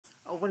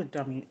Oh, what a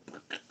dummy.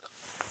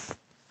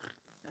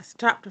 Let's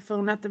stop the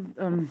phone, not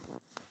the,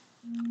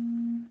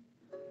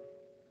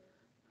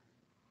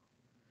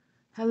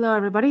 Hello,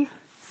 everybody.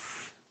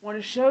 Want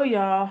to show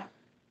y'all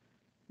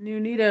new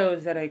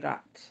Needohs that I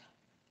got. This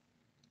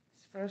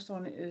first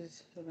one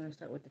is, we're going to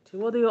start with the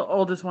two of the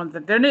oldest ones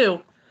that they're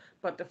new,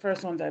 but the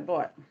first ones I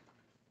bought.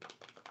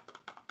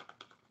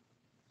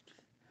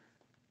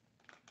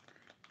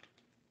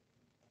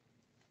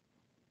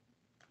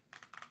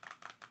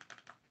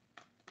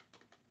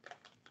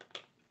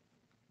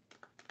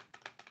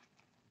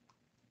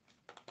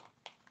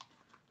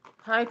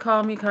 Hi,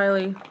 call me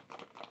Kylie.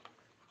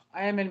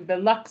 I am in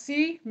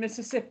Biloxi,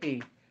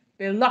 Mississippi.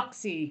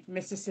 Biloxi,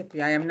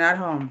 Mississippi. I am not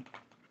home.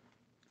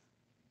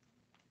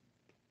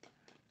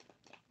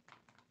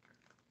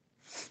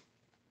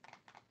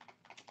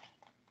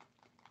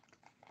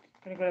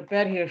 I'm going to go to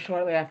bed here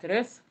shortly after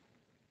this.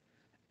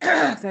 So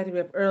I have to be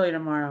up early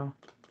tomorrow.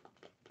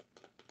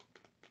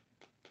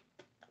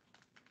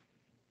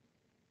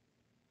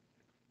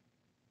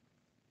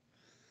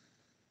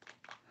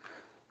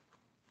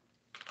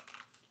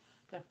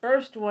 The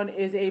first one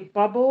is a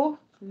bubble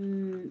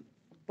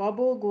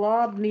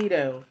glob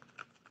Needoh.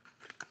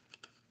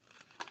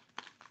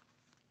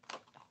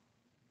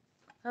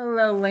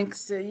 Hello,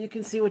 Lynx. You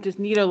can see what this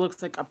Needoh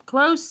looks like up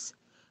close.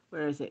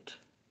 Where is it?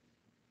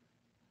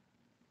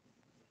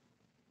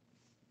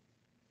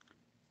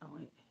 Oh,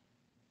 wait.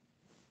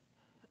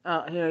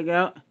 Oh, here we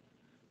go.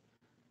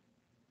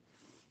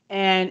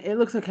 And it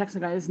looks like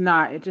hexagon. It's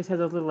not. It just has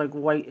those little like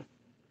white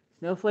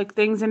snowflake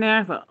things in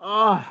there. But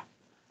oh,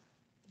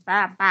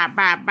 ba ba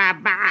ba ba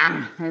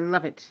ba! I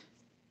love it.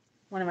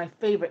 One of my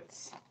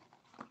favorites.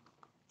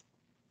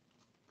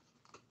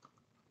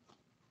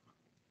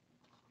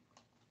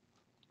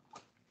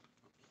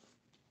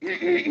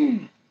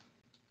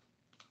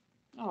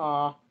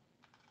 Aw,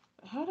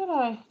 how did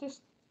I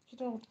just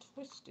get all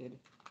twisted?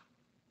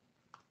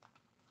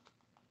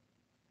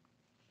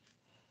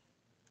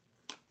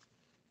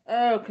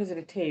 Oh, because of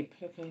the tape.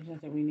 Okay,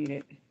 not that we need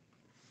it.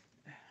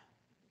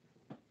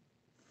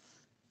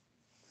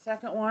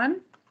 Second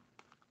one.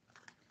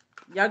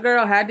 Your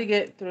girl had to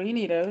get 3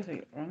 Needohs.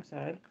 Wait, wrong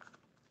side.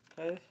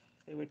 Because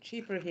they were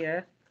cheaper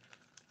here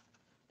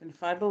than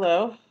Five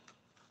Below.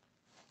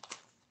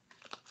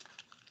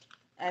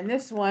 And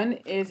this one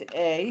is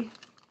a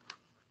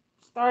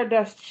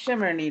Stardust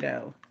Shimmer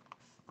Needoh.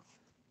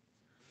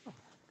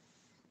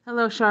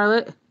 Hello,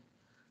 Charlotte.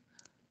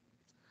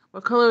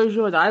 What color is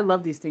yours? I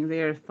love these things.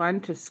 They are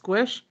fun to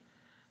squish.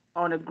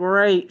 On a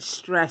great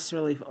stress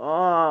relief.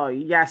 Oh,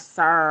 yes,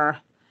 sir.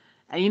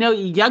 And you know,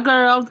 your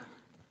girl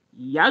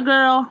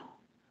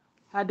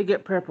had to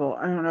get purple.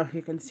 I don't know if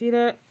you can see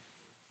that.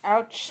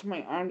 Ouch,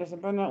 my arm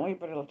doesn't bend that way,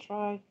 but it'll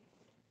try.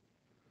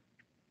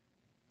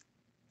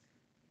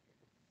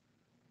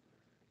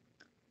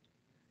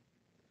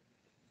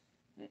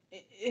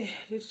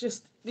 It's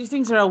just, these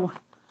things are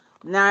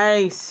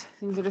nice.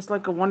 Things are just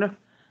like a wonder.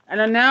 And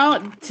then now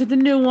to the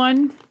new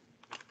one.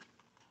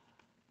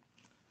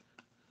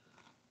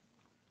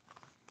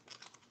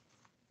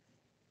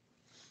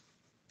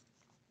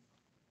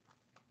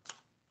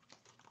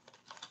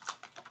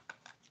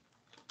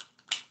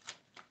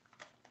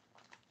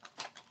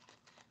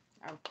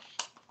 Ouch,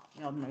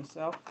 nailed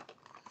myself.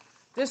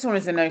 This one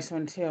is a nice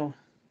one too.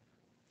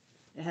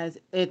 I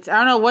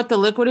don't know what the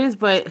liquid is,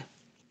 but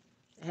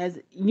it has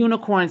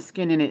unicorn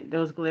skin in it.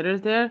 Those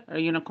glitters there are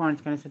unicorn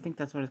skin. So I think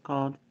that's what it's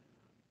called.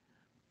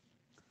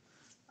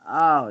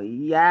 Oh,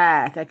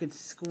 yes. I could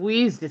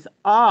squeeze this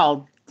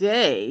all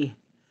day.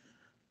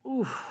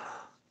 Oof.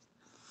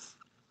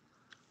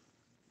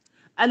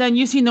 And then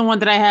you seen the one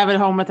that I have at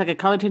home with like a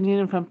color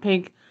changing from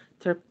pink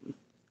to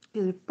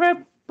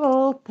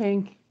purple,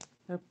 pink,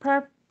 to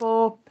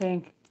purple,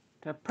 pink,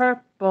 to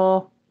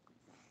purple.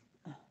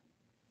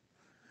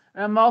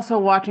 And I'm also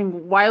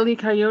watching Wile E.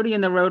 Coyote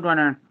and the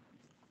Roadrunner.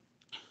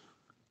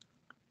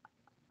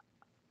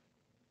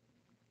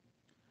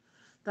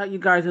 Thought you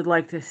guys would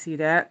like to see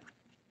that.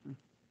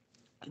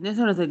 And this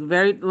one is like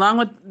very, along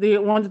with the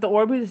ones with the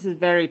Orbeez, this is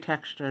very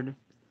textured.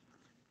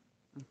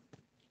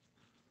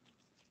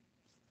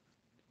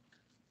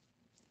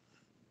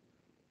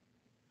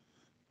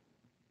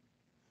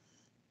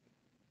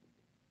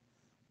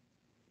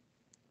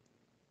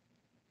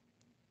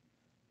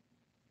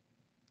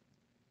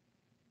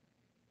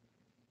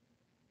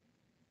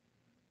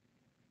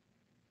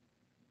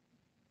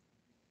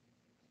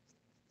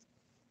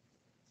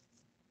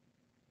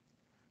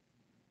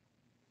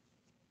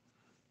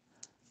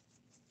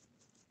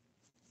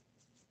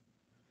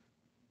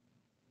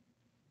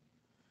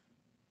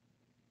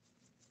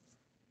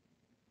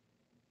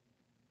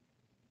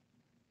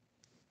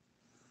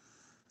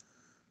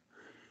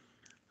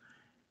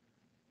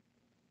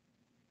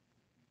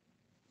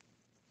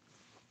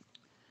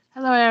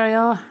 Hello,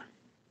 Ariel.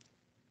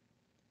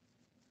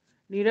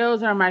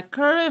 Needohs are my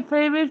current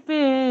favorite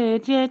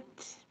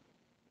fidget.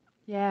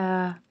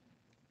 Yeah.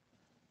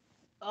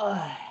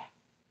 Ugh.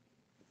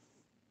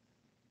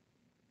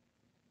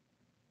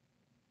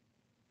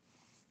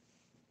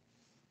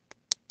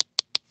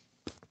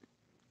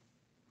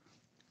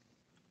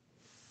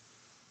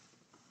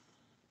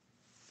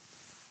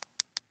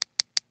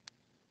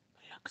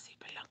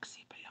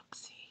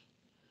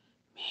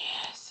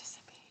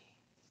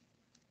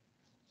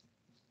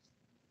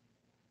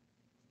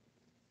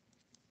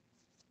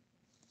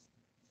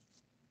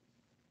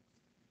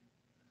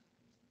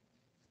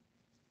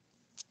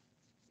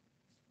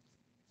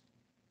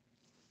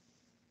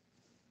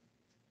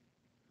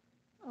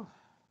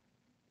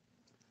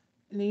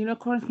 And the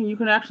unicorn skin, you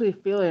can actually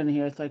feel it in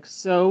here. It's like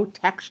so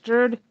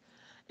textured.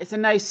 It's a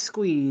nice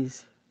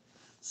squeeze.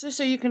 Just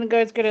so you can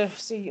guys get to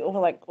see over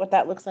like what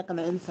that looks like on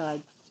the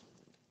inside.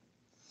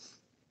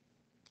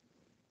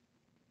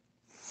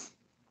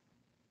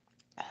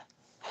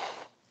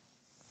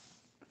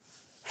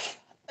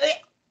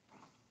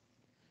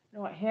 You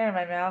know what? Hair in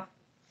my mouth.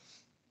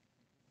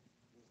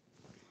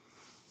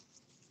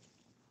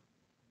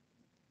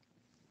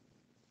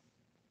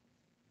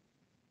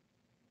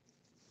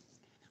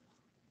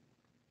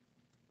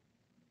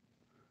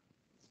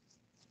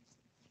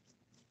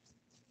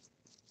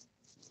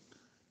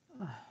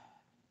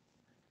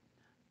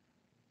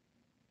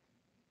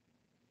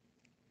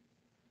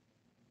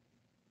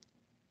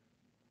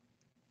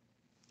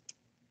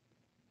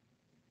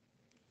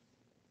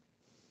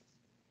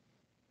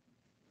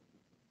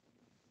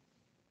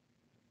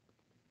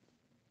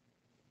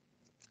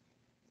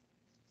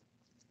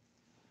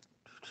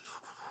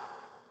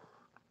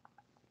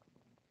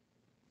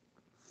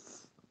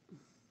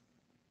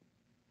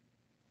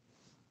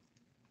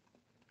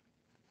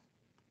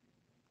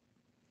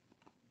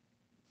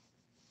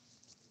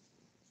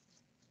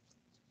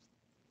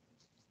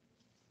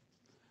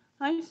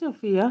 Hi,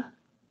 Sophia.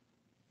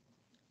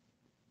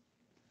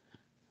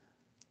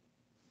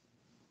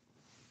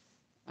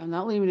 I'm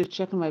not leaving to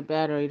check on my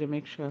battery to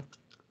make sure.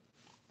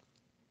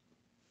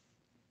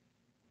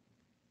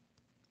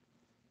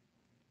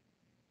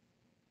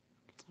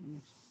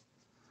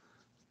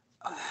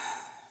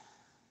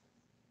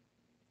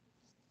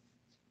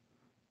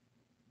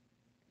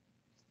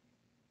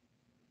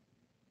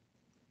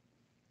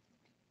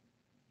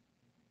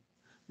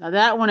 Now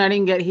that one I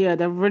didn't get here.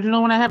 The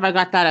original one I have, I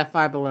got that at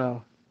Five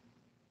Below.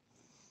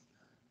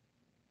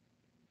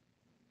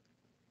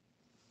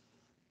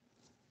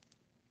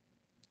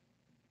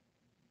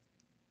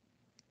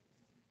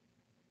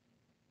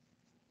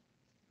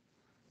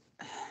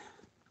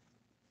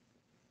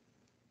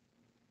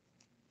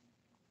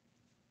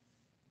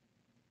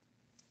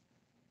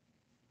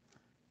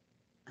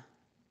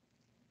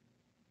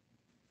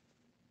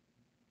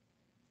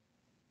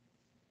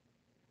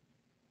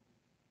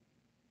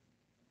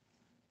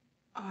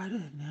 Oh, I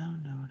didn't now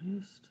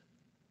noticed.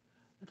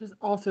 There's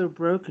also a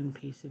broken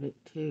piece of it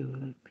too.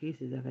 Like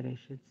pieces of it, I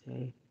should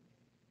say.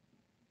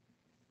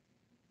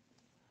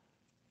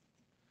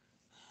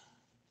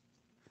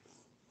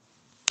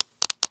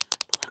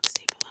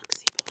 Biloxi,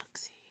 Biloxi,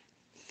 Biloxi,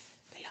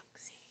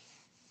 Biloxi.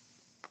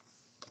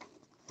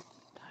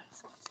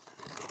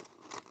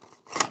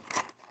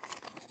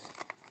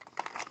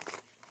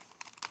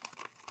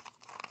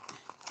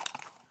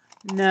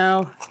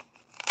 No.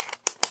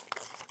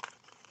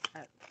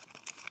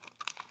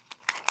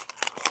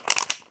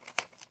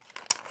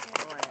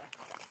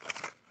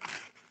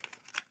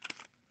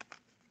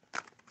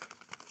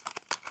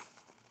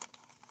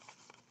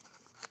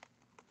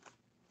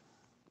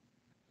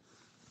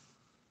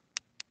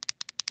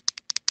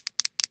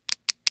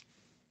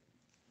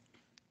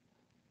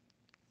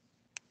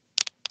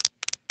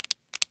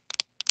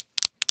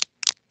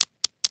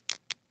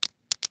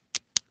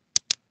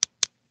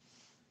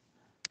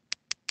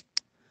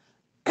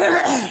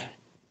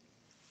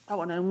 Oh,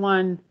 and then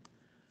one,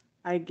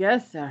 I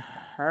guess a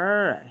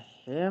her,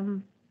 a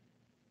him.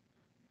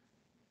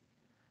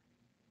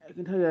 I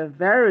can tell you a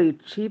very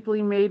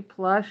cheaply made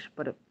plush,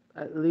 but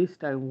at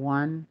least I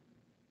won.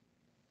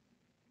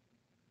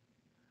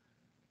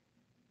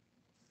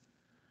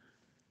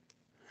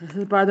 This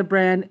is by the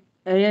brand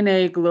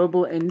A&A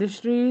Global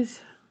Industries.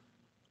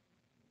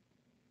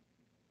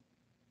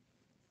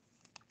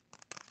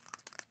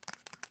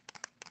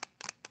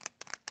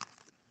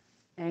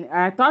 And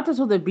I thought this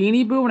was a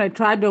Beanie Boo when I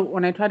tried to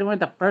win it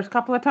the first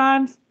couple of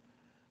times.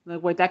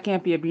 Like, wait, that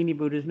can't be a Beanie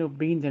Boo. There's no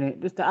beans in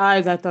it. Just the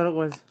eyes. I thought it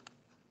was.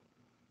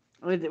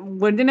 When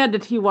it didn't have the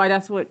TY,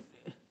 that's what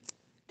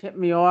tipped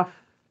me off.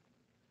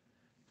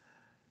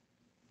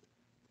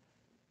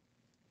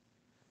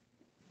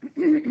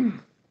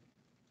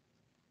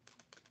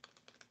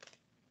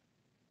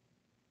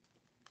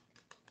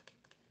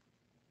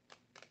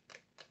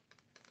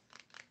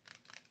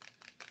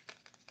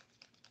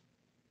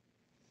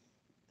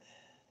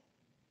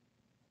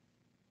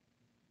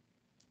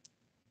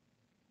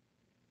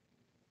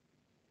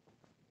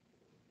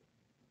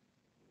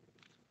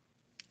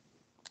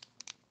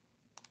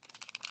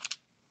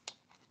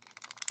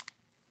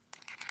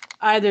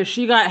 Either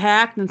she got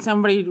hacked and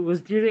somebody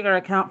was using her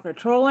account for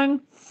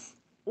trolling,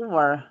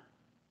 or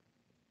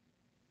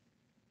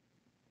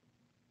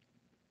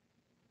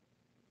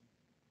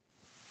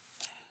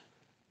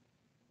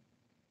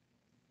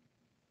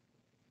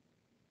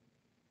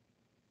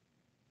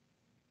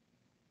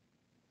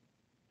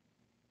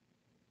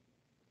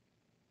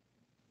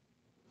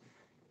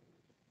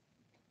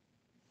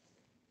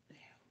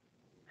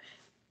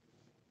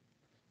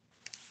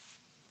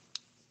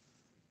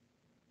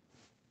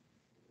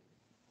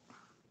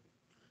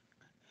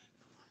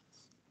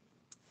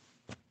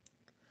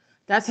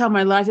that's how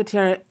my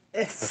Logitech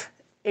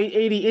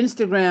 880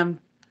 Instagram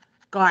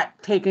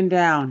got taken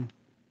down.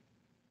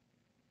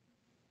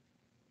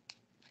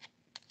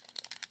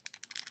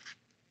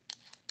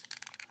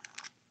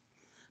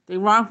 They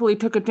wrongfully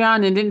took it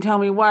down and didn't tell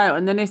me why.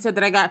 And then they said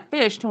that I got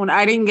phished when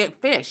I didn't get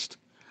phished.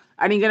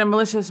 I didn't get a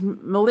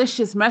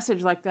malicious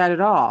message like that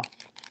at all.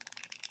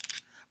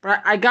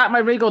 But I got my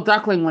Regal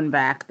Duckling one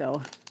back,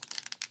 though.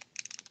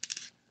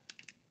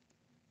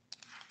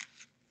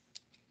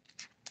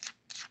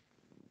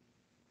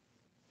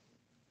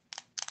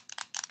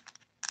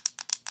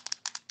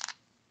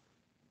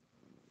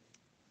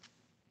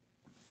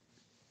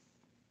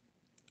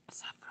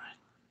 Suffering.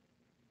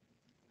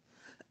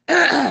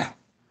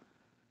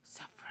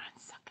 Suffering,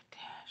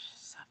 succotash.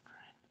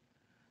 Suffering.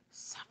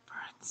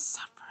 Suffering,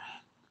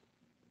 suffering.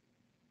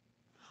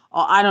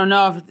 Oh, I don't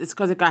know if it's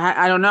because it got...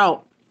 I don't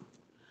know.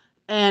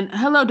 And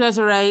hello,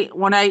 Desiree.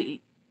 When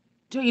when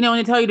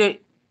they tell you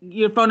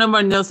your phone number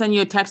and they'll send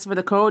you a text for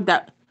the code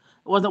that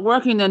wasn't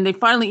working, then they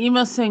finally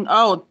emailed saying,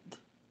 "Oh,"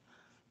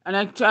 and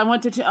I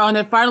went to and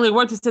it finally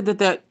worked. It said that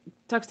the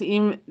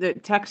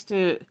text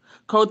to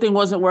code thing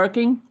wasn't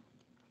working,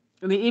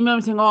 and they emailed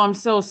me saying, "Oh, I'm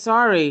so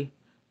sorry."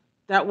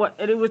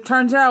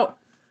 Turns out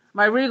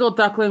my Regal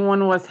Duckling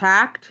one was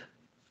hacked,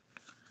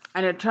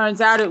 and it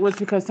turns out it was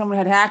because someone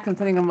had hacked and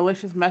sending a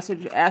malicious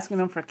message asking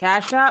them for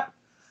Cash App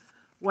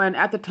when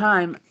at the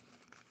time,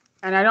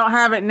 and I don't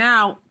have it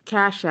now,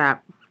 Cash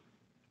App.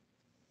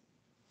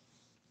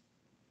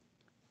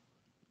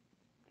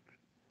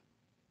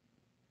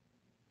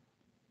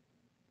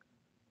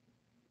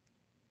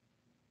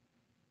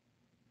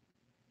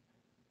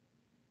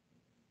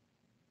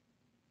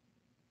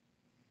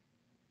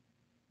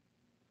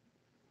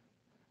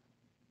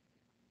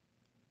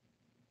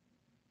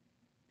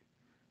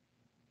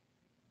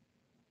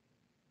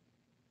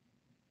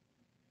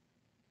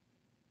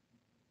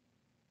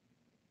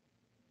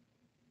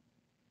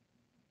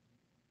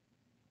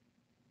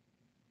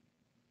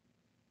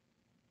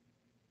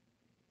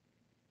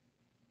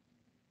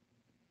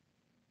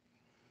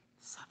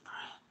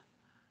 Suffering,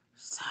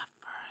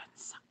 suffering,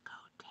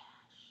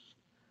 succotash,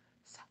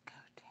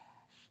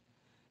 succotash.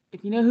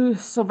 If you know who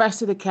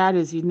Sylvester the Cat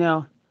is, you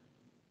know.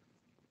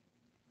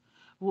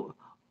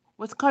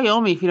 What's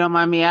Kayomi, if you don't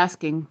mind me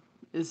asking,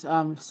 is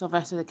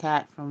Sylvester the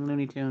Cat from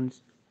Looney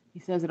Tunes. He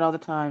says it all the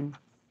time.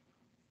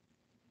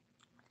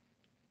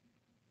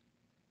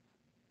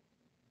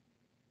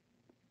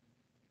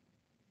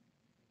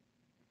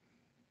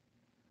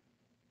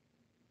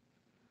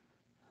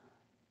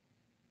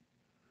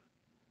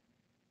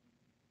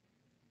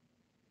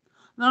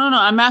 No.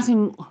 I'm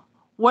asking,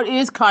 what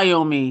is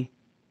Kayomi?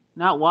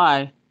 Not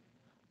why.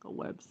 A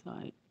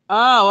website.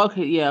 Oh,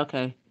 okay. Yeah,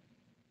 okay.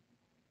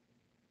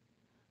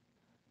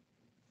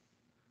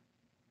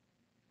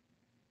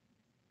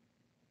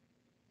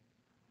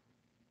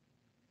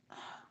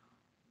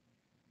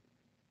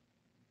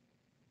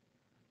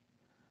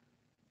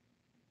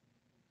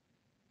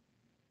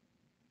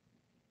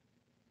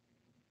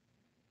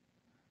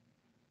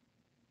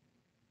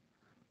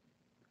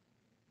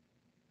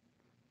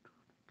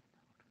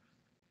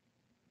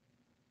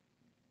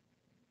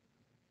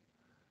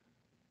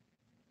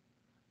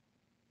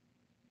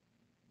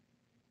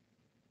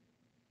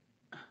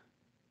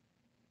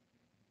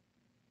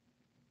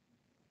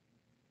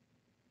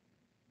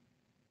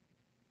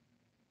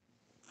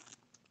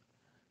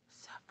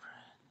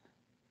 Suffering,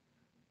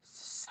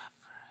 suffering.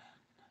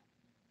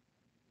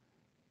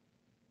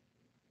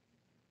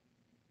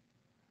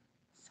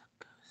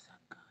 Succo,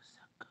 succo,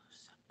 succo,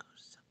 succo,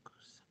 succo,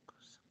 succo,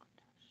 succo.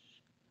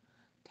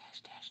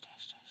 Dash, dash,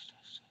 dash, dash,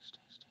 dash, dash,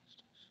 dash, dash,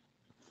 dash.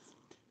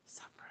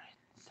 Suffering,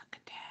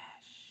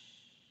 succotash.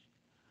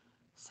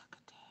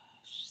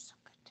 Succotash,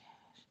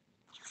 succotash.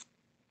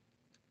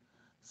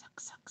 Suck,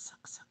 suck,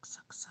 suck, suck,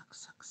 suck, suck,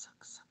 suck,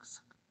 suck, suck,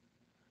 suck.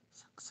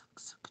 Suck, suck,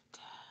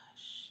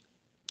 succotash.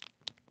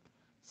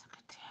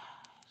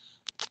 Succotash.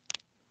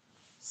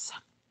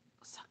 Suck,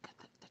 suck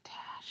the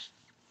dash.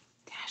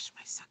 Dash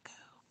my succo.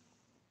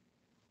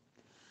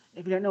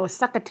 If you don't know what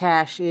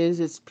succotash is,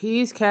 it's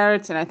peas,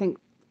 carrots, and I think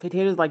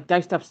potatoes like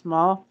diced up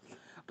small.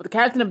 But the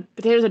carrots and the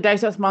potatoes are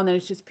diced up small, and then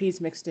it's just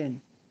peas mixed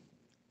in,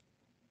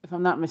 if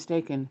I'm not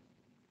mistaken.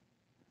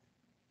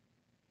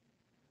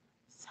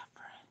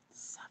 Suffering,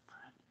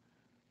 suffering,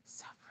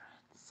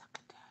 suffering,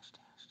 succotash,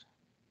 dash.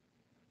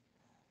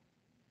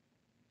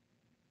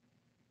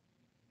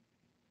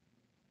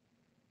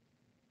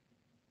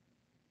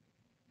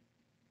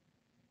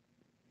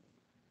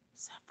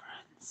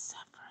 Suffering,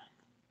 suffering,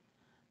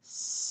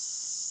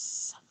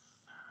 suffering.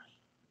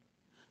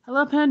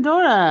 Hello,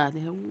 Pandora.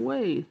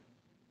 Wait.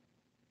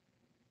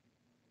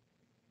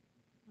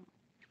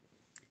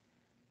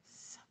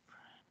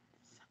 Suffering,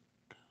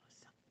 succo,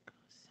 succo,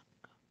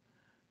 succo,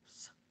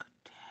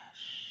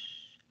 succotash.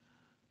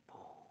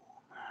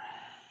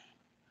 Boomerang,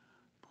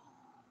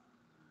 boomerang,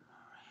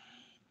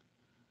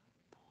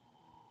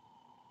 boomerang.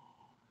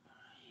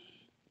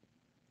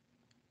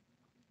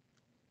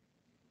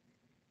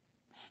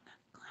 Bang a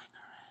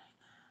clangerang,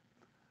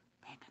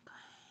 bang a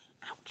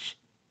clang. Ouch.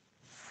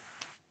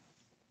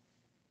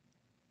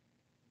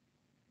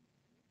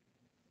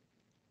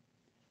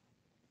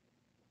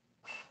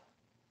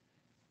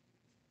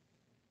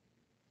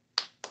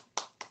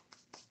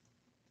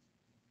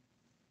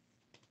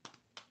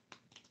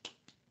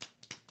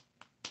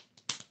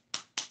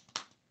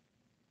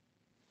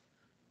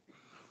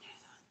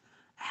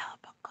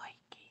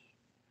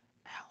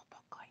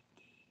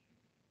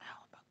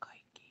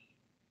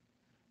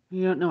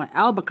 You don't know what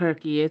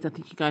Albuquerque is. I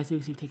think you guys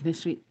need to take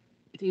history,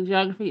 take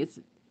geography. It's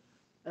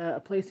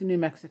a place in New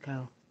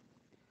Mexico.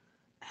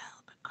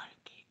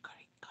 Albuquerque,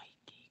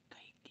 Albuquerque,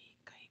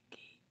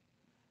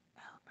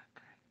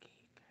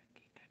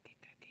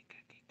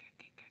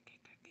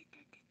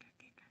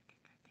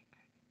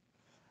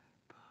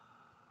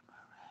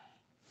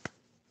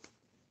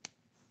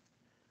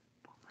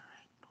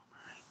 boomerang, boomerang,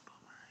 boomerang,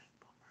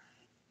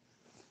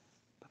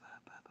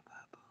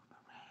 boomerang,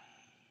 boomerang.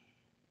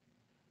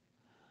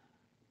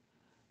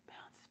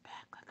 Bounce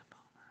back like a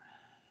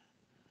boomerang.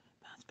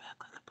 Bounce back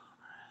like a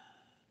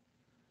boomerang.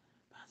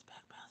 Bounce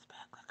back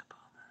like a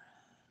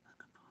boomerang.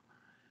 Like a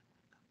boomerang.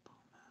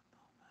 Boomerang,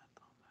 boomerang,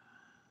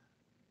 boomerang.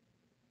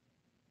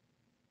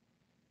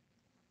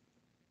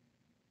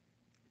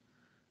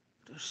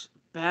 There's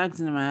bags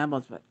in my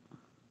elbows, but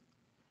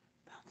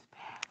bounce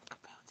back,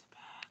 bounce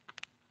back,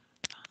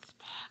 bounce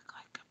back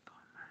like a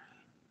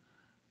boomerang.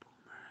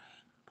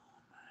 Boomerang,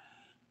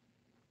 boomerang.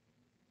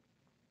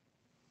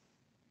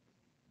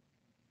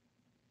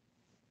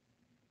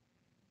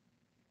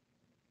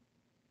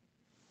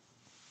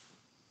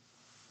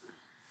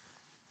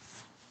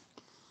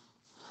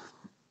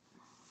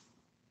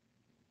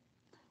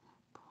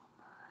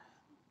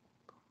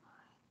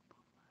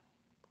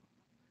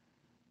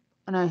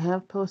 And I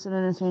have posted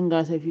on Instagram,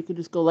 guys. If you could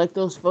just go like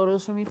those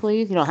photos for me,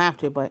 please. You don't have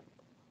to, but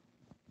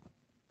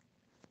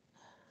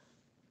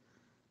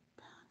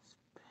bounce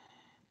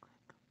back like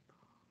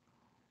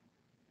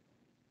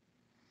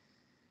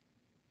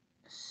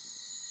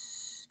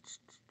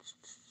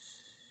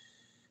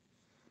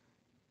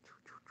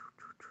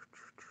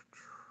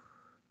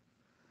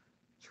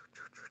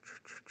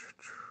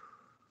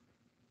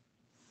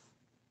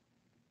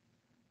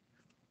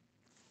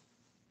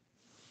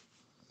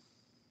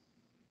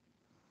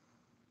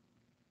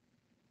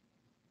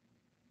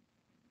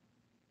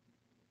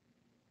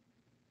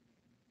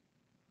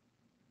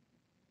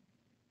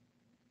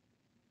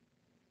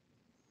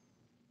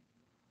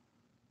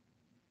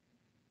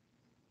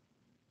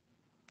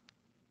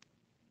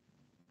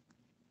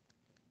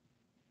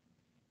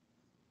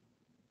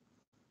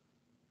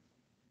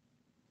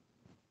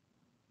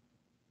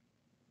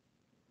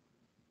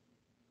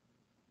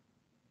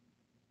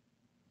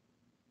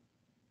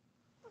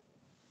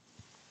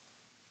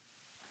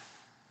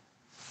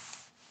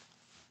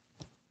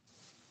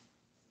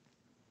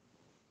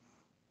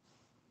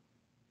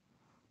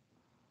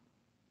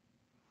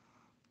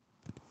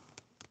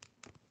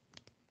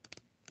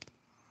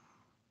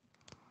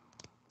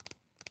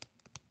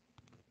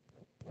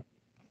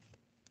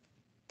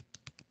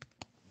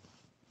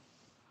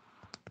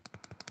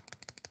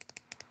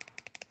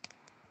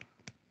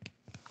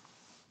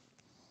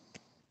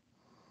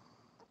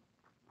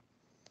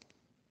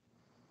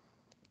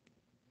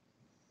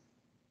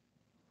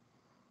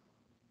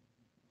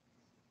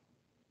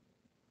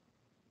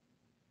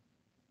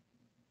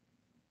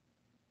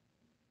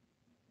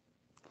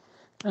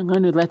I'm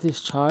going to let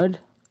this charge.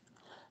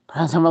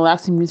 Perhaps some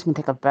relaxing music and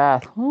take a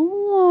bath.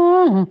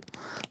 Don't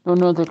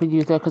know if they could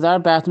use that because our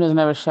bathroom doesn't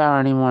have a shower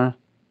anymore.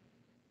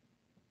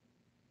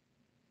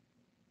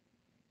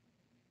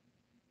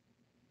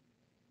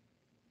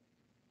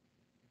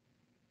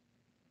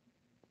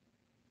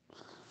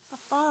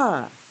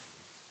 Far.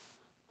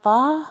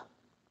 Far?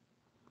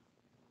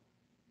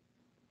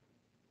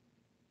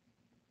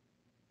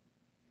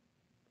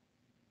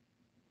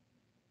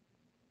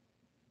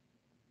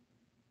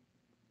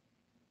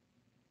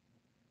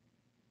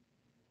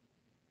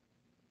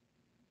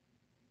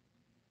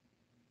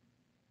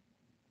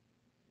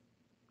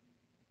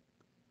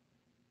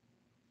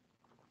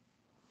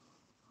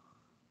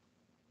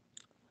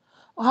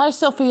 Oh, hi,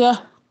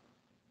 Sophia.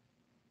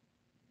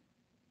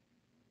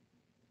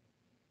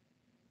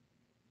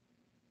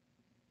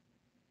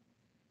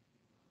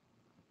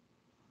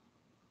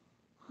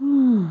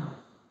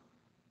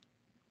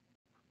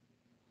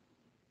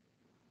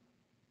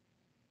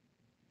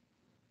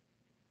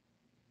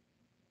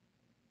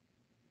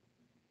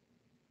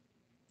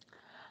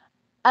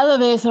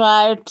 Elevator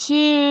ride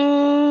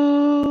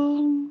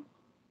to.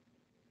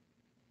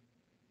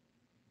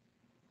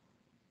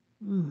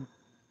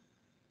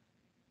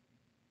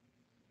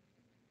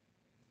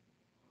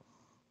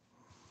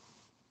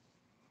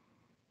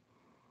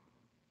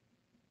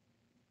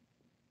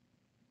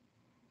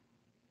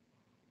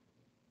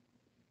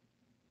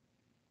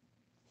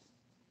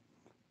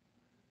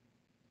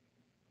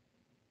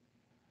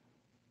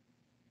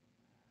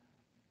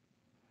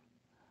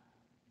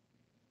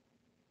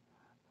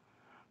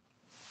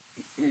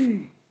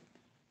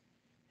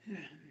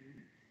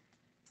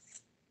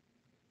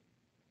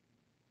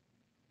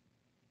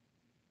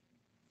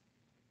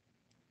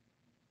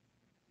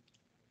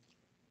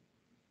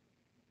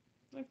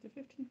 Like the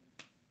 15.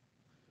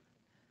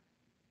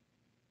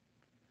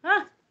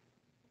 Ah!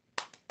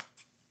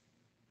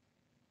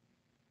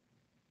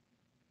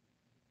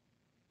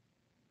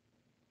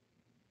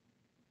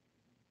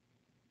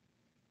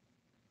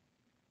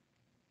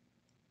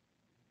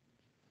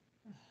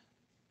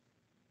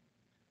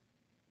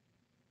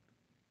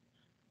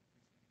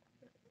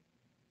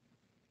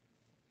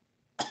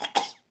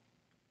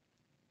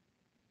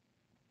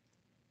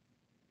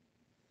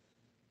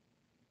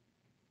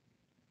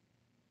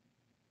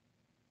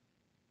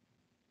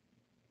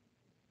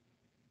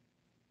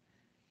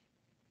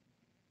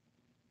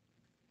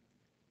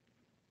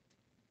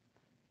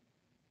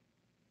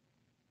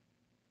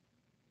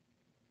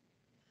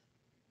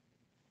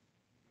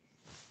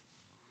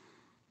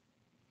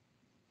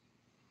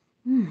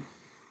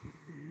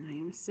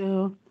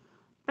 So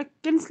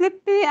freaking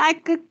sleepy. I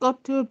could go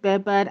to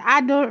bed, but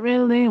I don't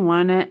really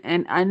wanna,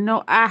 and I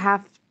know I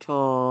have to.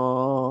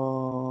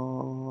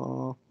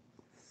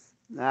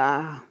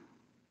 Ah.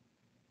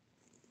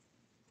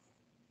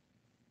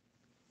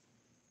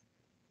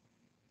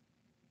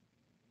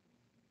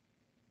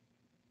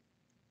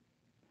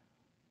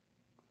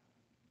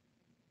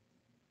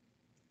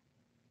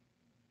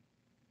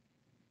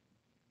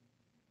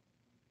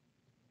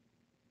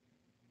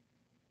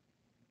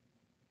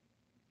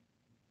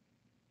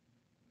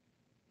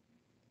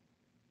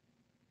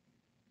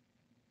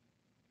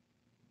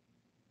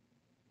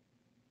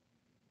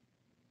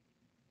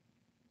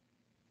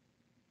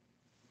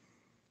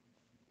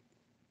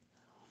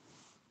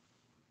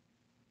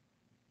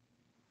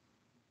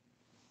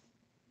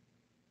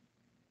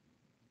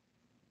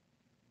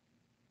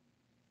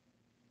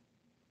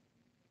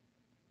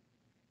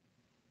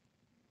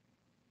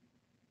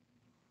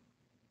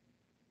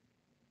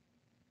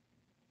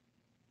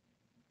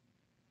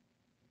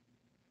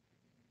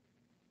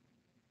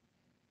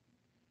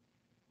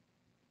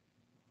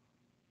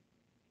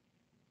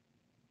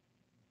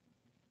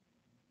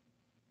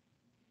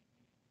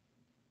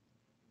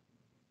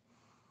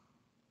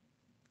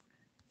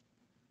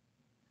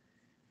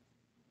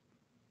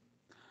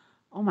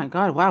 Oh my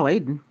God! Wow,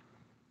 Aiden.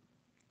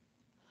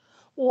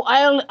 Well,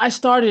 I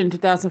started in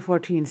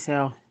 2014,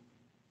 so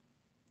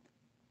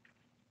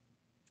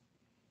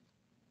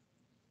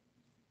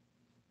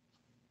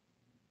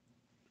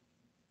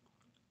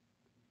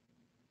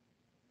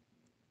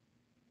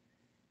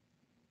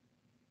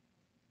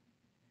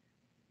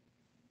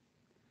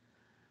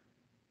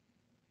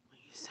you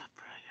suffer,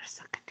 you're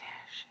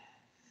succotash,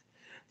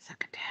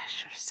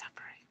 succotash, you're suffering.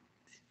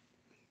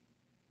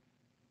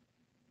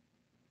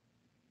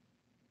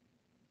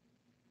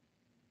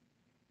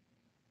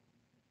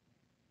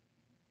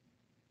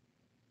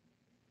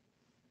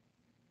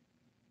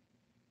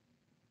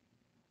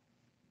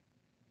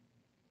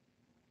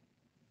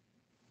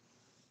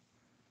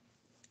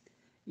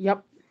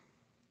 Yep.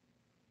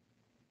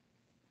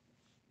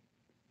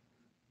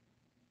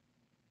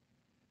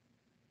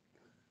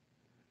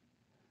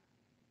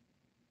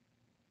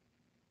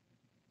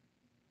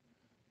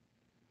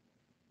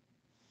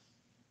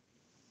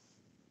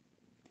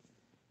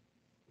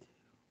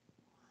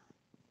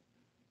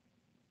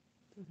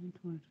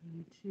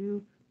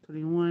 22,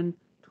 21,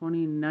 20,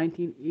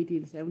 19,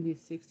 18, 17,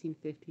 16,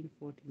 15,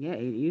 14. Yeah,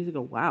 8 years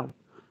ago. Wow.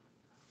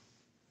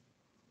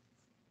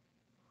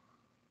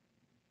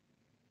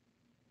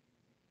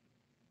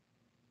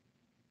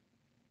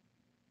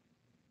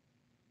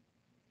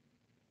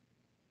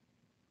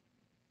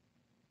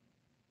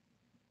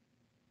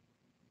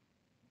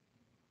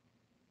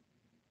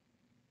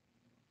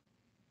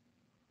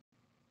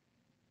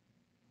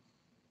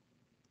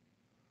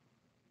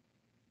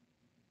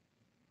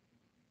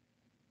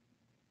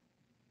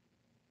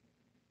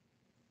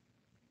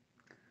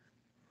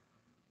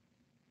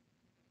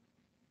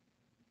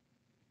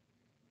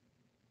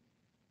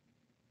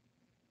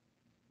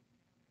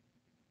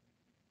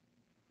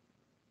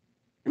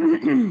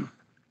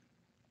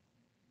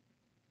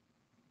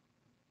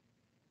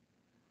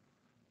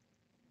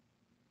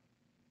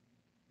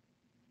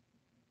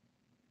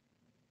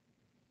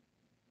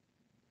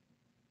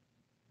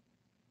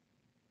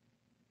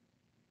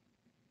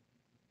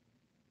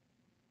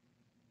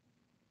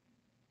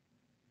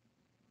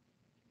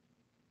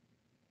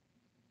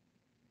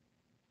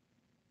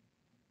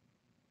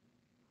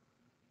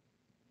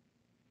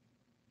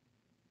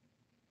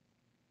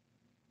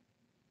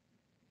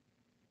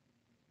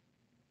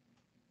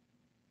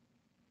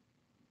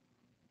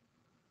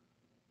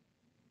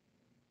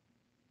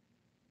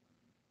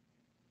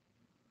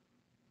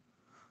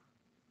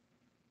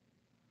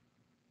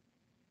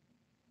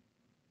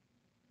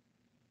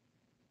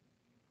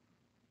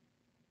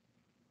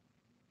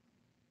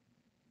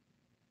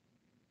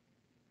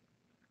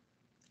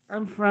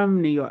 I'm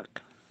from New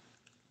York.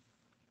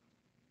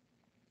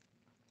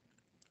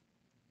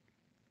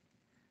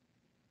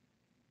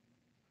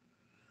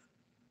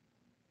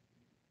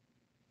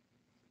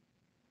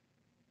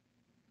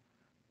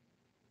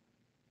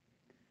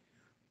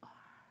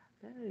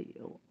 There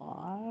you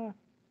are.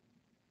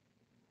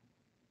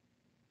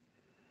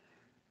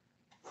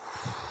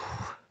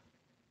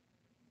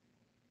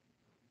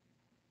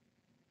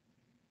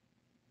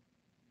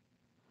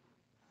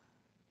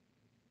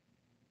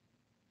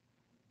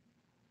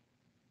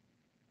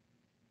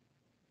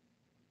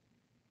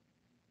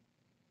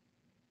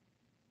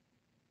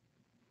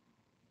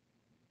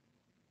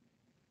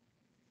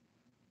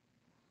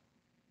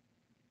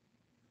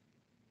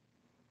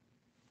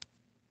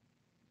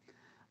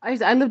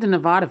 I lived in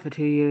Nevada for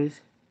 2 years.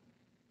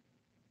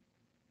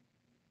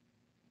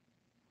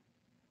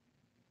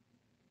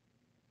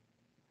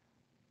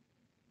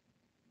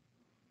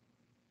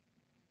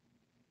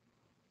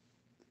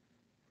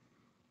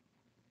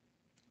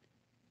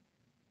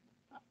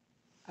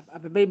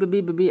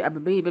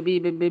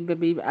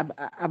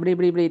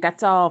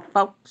 That's all,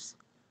 folks.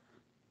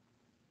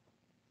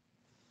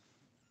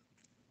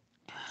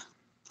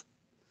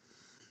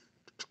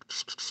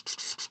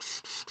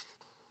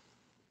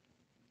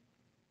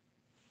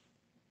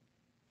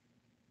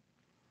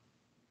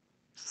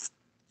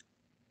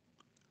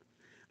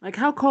 Like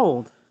how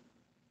cold?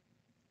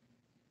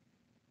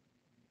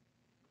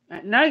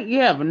 At night,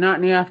 yeah, but not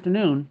in the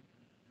afternoon.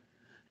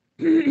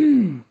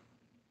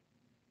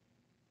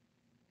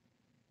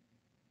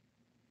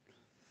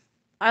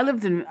 I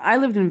lived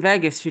in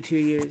Vegas for 2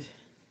 years.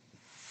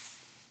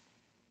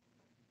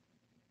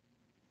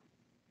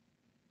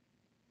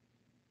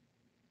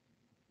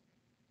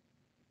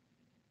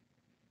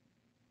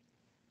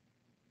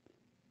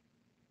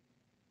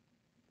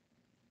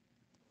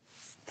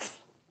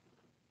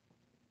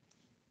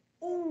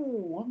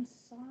 Oh, I'm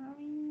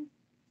sorry.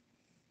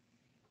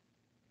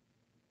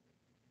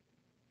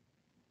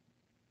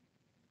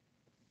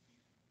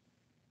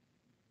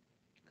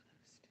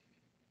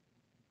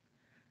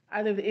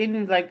 I lived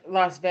in like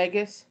Las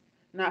Vegas,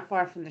 not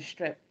far from the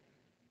Strip.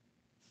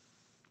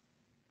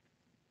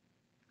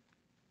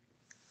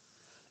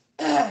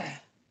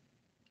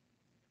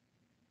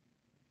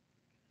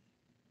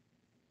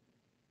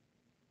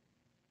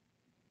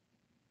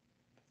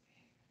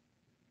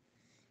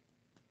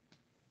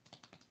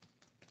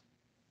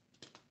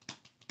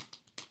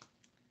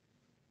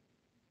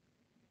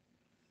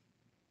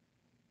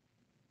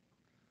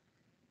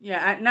 Yeah,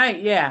 at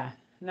night, yeah,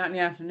 not in the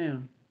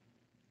afternoon.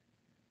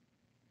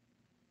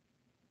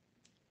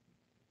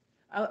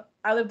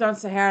 I lived on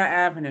Sahara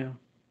Avenue.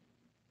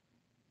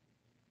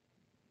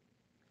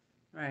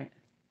 Right.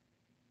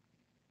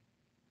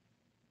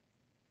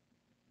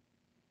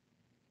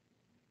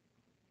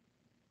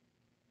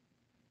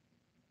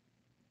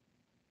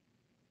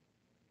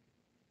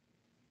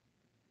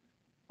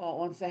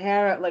 Oh, on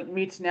Sahara, like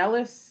meets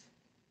Nellis.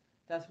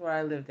 That's where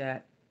I lived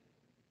at.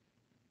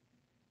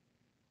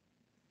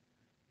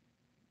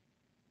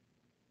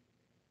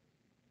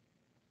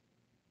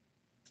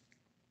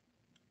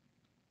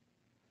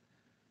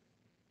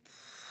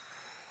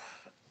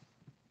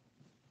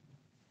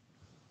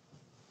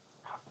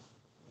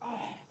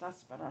 Oh,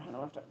 that's better. I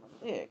left out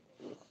my leg.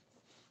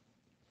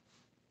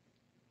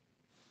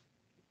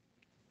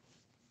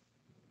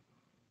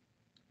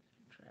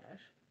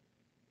 Trash.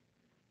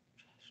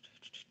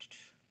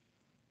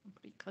 I'm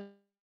pretty close.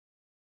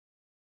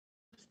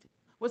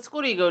 What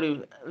school do you go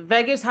to?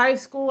 Vegas High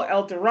School,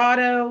 El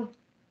Dorado,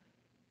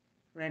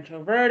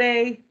 Rancho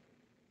Verde.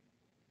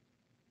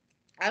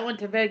 I went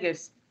to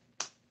Vegas.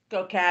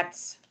 Go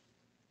Cats.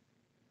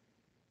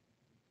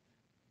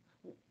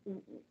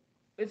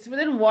 It's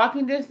within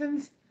walking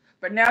distance,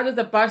 but now there's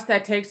a bus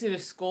that takes you to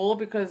school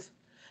because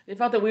they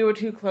felt that we were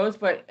too close.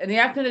 But in the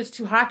afternoon, it's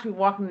too hot to be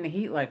walking in the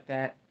heat like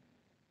that.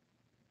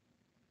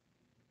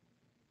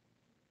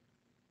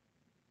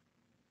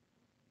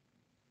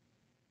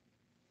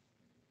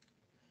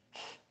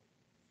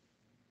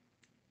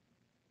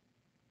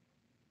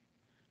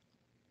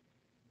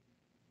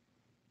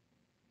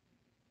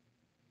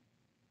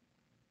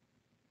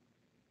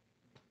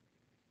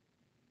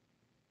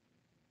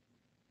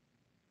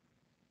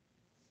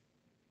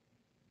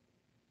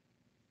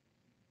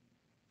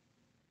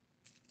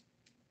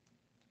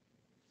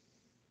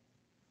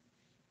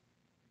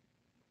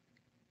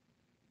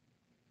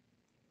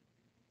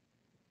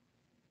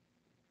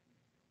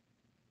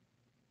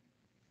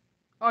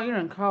 Oh, you're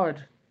in college.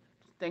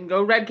 Then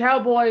go Red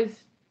Cowboys.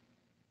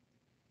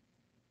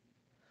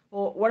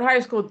 Well, what high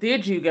school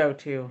did you go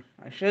to?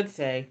 I should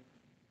say.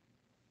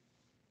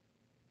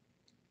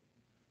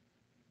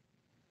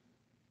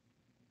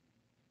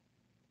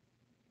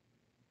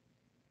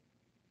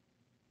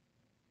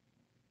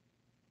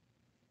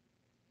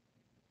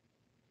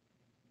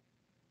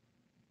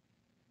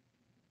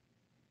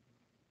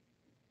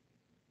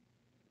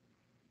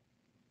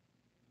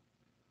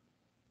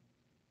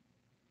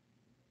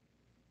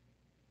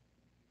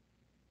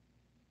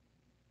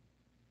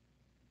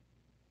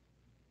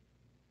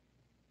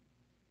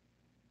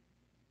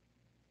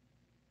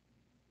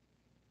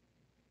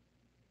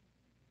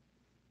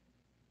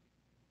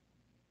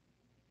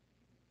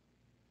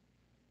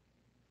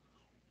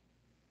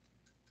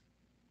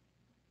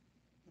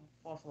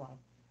 False alarm.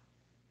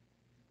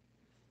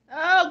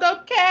 Oh,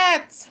 go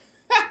Cats!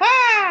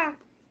 Ha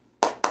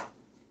ha!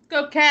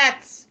 Go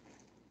Cats!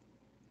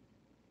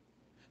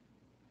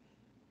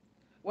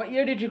 What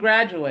year did you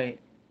graduate?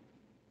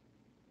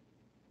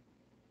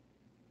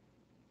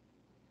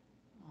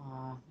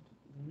 Aw,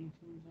 Looney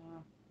Tunes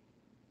off.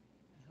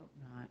 I hope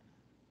not.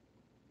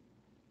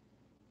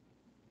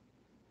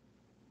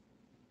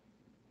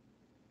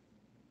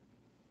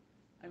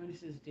 I mean,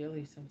 this is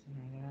daily something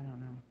or other. I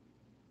don't know.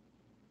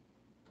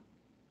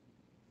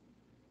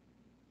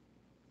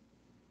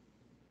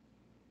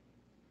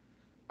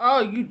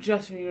 Oh, you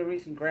just from your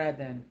recent grad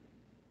then.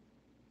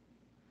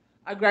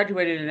 I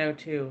graduated in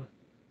 '02.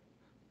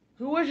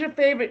 Who was your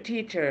favorite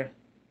teacher?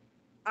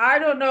 I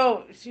don't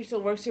know. She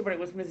still works here, but it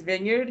was Miss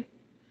Vineyard,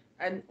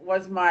 and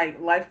was my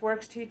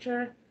LifeWorks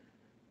teacher,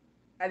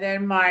 and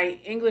then my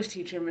English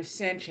teacher, Miss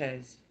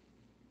Sanchez.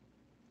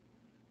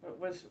 It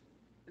was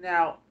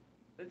now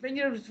Miss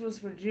Vineyard was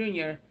for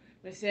junior.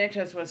 Miss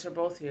Sanchez was for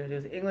both years.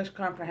 It was English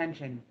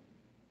comprehension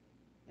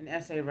and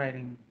essay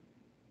writing.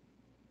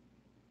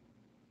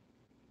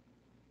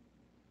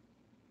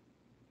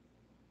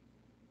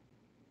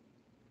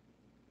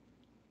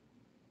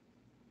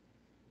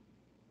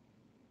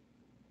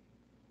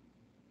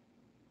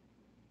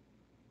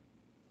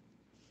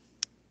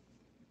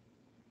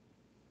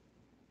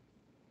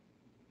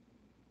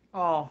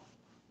 Oh,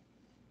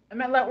 I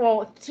meant like,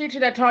 well, teacher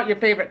that taught your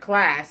favorite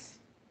class.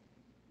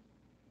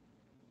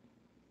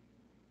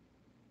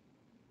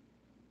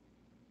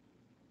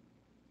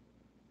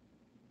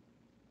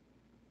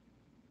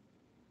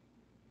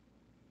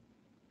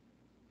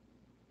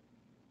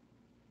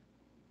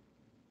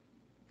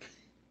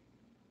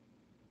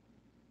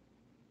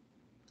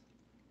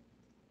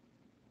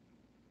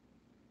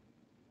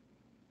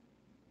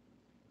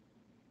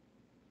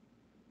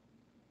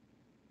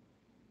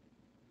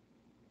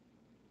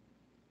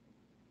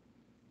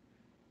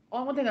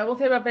 Only one thing I will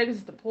say about Vegas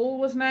is the pool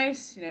was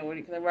nice. You know,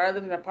 where I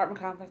lived in an apartment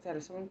complex that had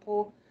a swimming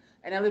pool,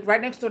 and I lived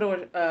right next door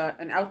to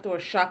an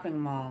outdoor shopping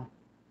mall,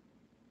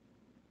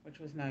 which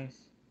was nice.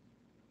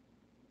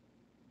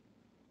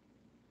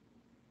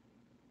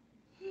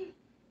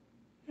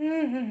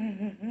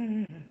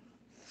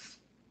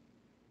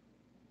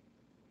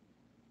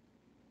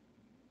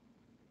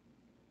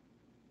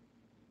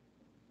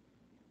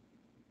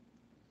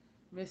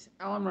 Miss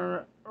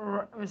Almendralo.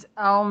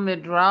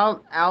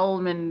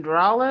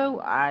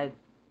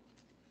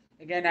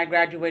 I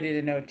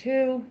graduated in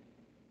 '02.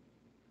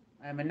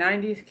 I'm a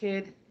 '90s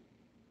kid.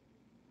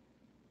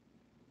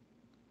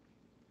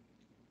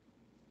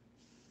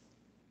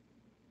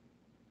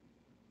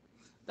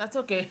 That's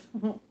okay.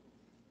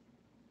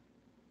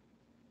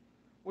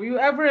 Were you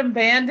ever in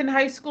band in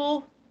high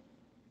school?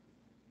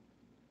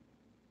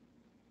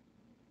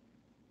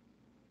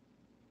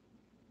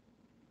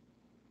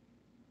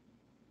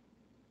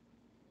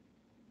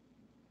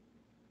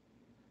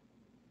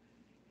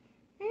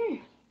 Hmm.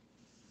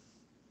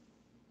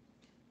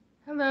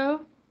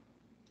 Hello.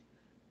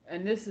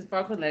 And this is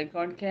Buckle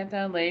Leghorn. Can't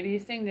down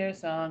ladies sing their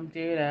song.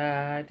 Do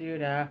da, do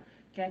da.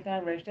 Can't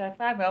down rich that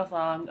 5 bell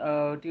song.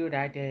 Oh, do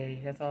da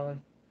day. That's all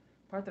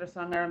part of the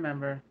song I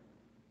remember.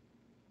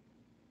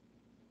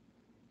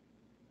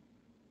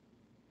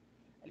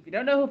 If you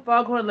don't know who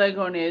Foghorn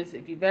Leghorn is,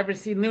 if you've ever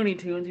seen Looney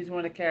Tunes, he's one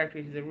of the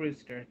characters. He's a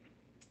rooster.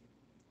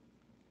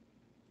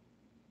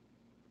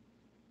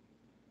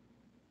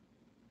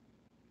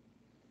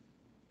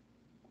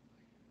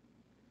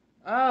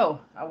 Oh,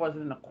 I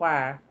wasn't in the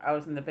choir. I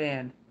was in the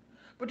band.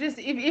 But just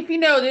if you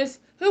know this,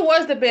 who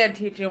was the band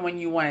teacher when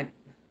you went?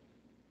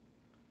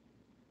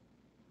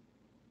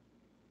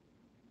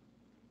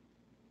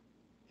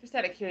 Just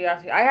out of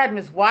curiosity. I had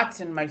Miss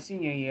Watson my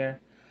senior year.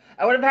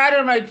 I would have had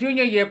her my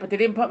junior year, but they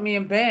didn't put me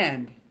in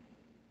band.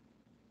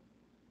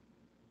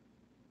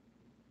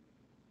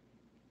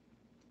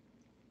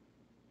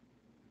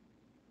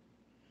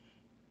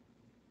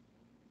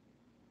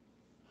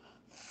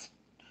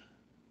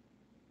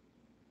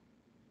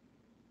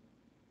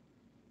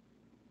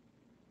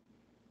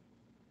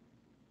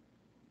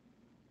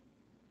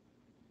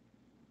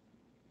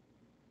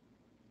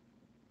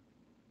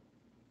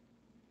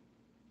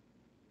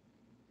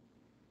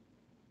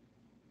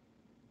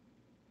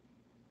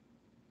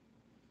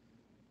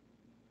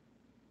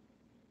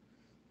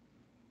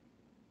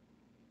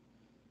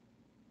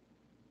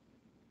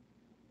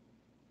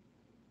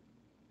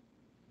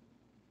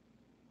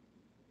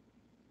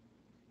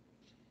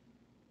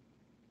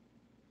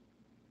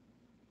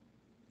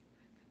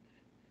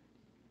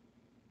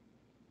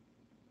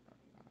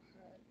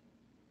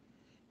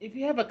 If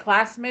you have a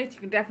classmate, you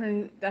can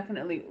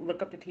definitely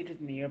look up the teachers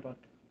in the yearbook.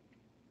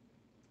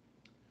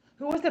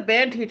 Who was the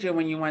band teacher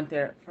when you went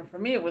there? For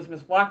me, it was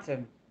Miss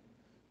Watson.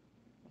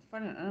 It's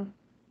funny.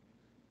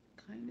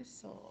 Kind of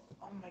so.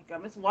 Oh my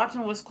God, Miss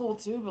Watson was cool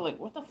too, but like,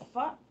 what the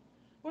fuck?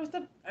 Where's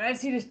the? And I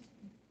see this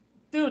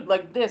dude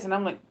like this, and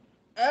I'm like,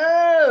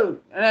 oh!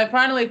 And I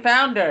finally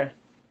found her.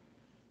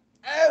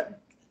 Oh,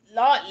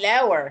 lot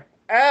lower.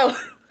 Oh.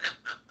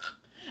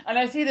 And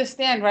I see the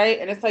stand right,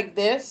 and it's like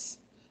this,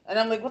 and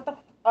I'm like, what the?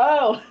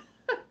 Oh,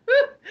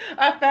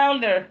 I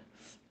found her.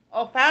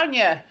 Oh, found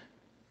you.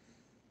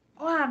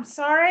 Oh, I'm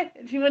sorry.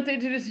 And she went to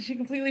introduce. She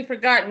completely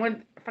forgot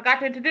and forgot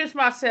to introduce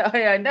myself.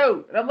 Hey, I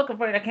know. And I'm looking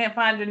for it. I can't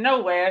find her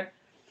nowhere.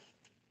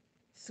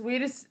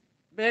 Sweetest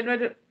band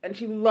nerd, and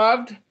she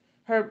loved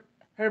her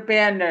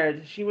band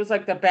nerd. She was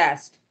like the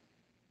best.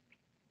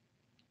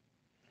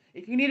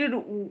 If you needed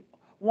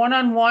one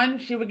on one,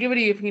 she would give it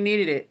to you if you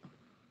needed it.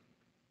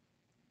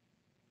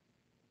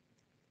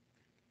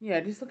 Yeah,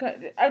 just look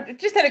at.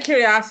 Just out of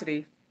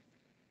curiosity,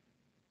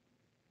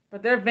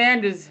 but their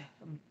band is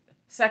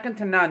second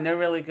to none. They're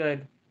really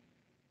good.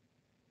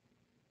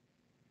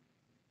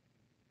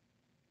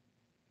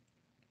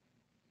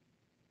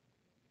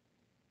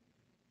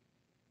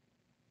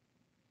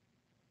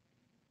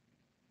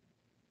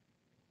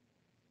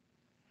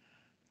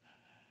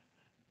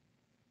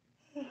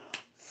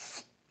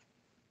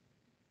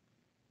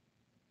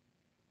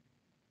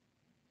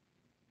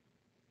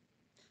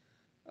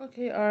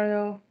 Okay,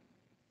 Ariel.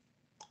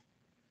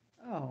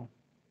 Oh,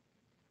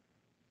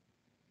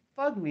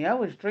 bug me. I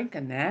was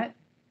drinking that.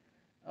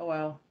 Oh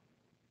well.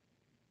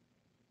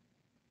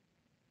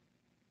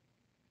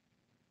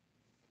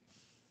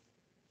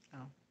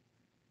 Oh.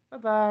 Bye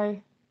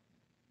bye.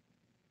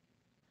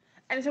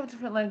 And some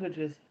different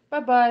languages. Bye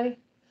bye.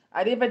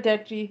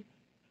 Arrivederci.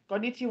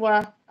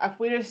 Konnichiwa. Auf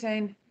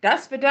Wiedersehen.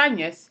 Das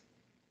Vidanias.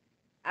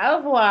 Au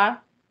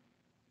revoir.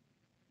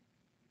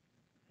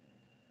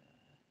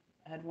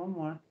 I had one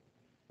more.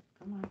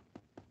 Come on.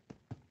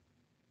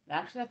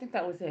 Actually, I think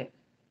that was it.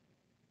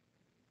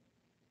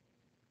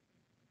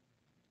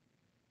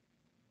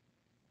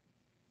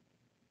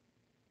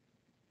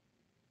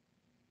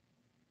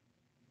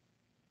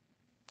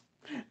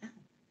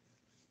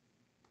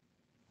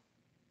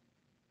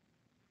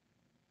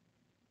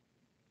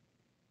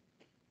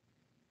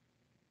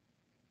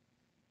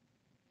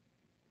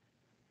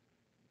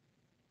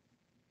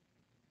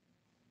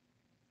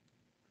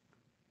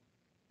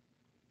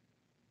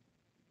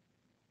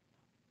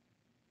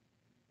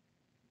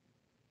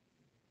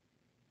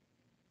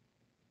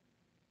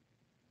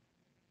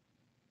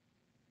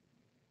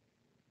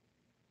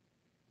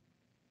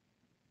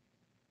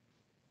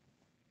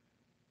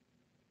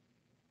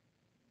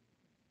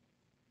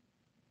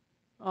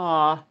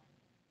 Aw.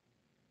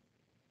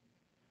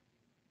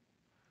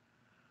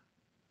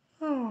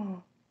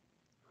 Oh.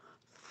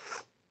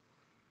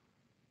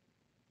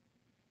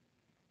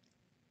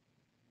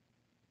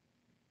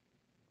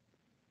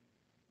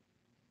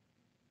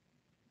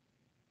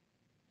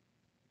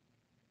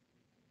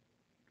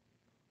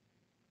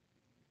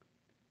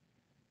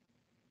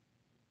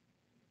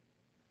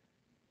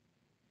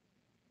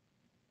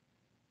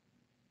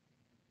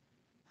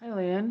 Hi,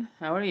 Lynn.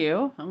 How are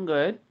you? I'm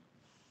good.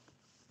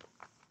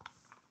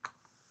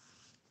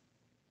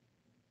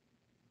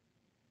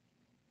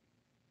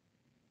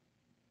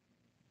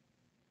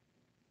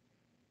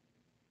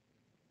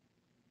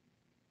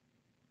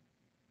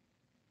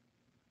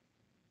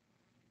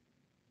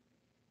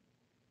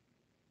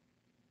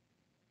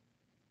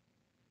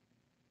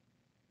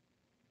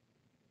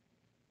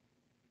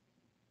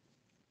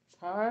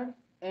 Hard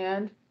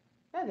and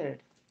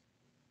feathered.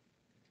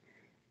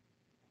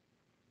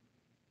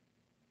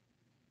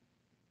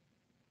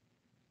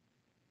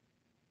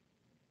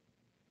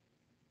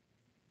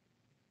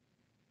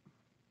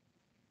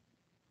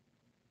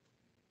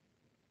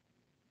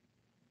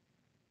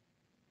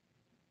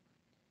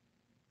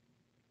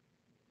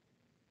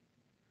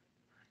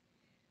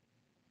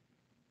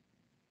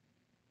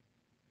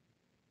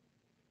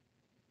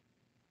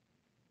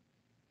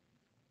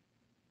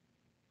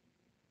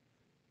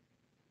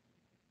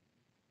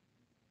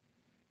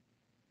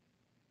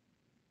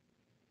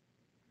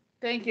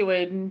 Thank you,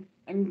 Aiden.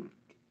 And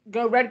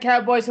go Red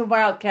Cowboys and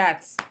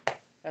Wildcats.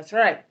 That's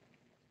right.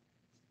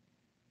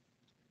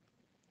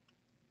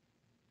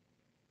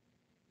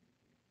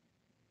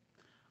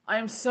 I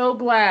am so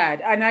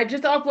glad. And I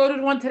just uploaded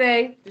one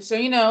today, just so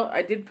you know.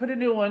 I did put a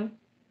new one.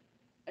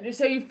 And just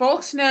so you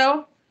folks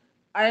know,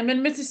 I am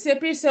in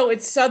Mississippi, so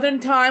it's Southern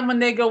time when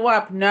they go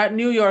up, not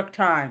New York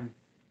time.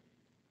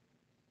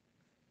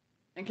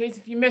 In case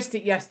if you missed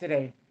it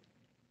yesterday.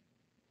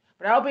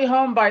 But I'll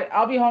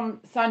be home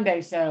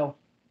Sunday, so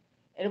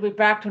it'll be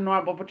back to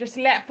normal. But just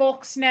to let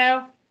folks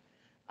know,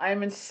 I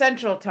am in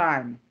Central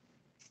time.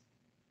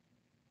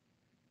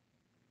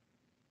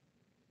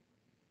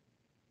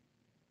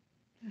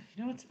 You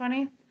know what's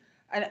funny?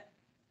 I,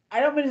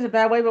 I don't mean it in a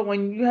bad way, but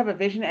when you have a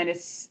vision and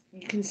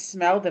you can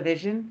smell the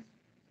vision,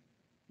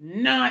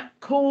 not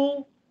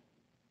cool.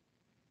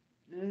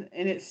 And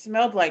it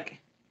smelled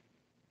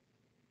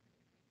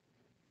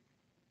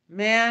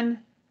man,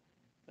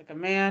 like a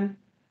man,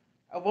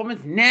 a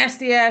woman's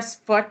nasty ass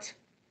foot,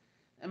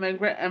 and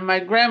my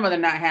grandmother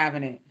not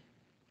having it.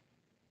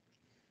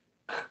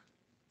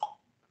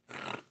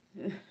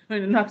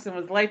 When it knocks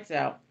someone's lights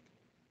out.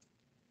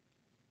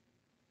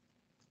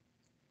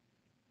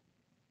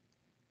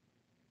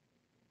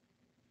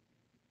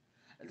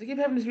 I keep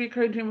having this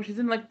recurring dream, which is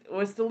in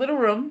it's the little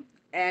room,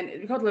 and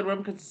we call it the little room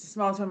because it's the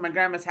smallest room in my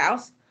grandma's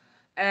house,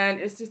 and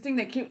it's this thing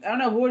that keep I don't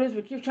know who it is,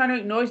 but keeps trying to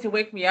make noise to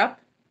wake me up.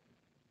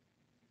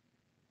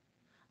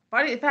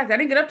 But in fact, I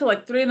didn't get up till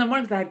like 3 in the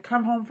morning because I had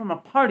come home from a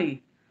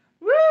party.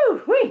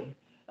 Woo wee!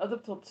 I was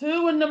up till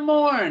 2 in the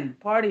morning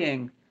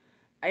partying.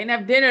 I didn't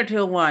have dinner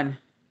till 1.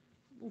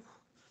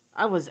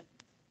 I was.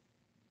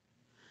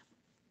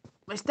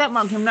 My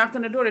stepmom came knocked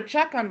on the door to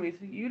check on me.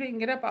 So you didn't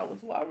get up. I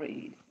was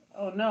worried.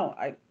 Oh no,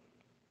 I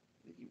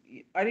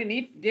didn't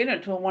eat dinner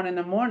till 1 in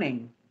the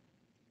morning.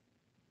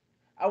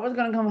 I was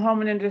gonna come home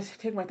and then just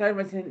take my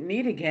vitamins and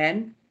eat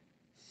again,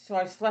 so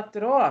I slept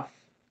it off.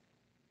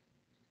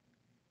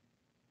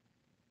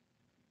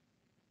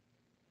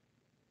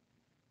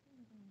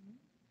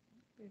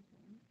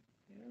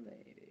 You're a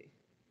lady.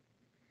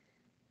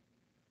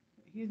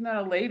 He's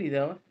not a lady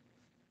though.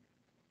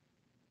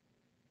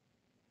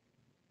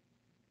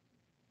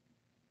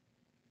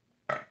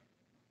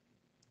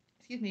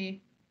 Excuse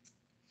me.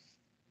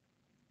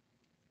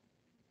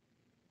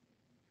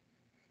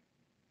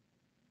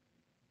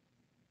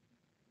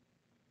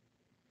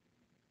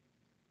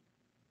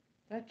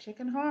 That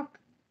chicken hawk.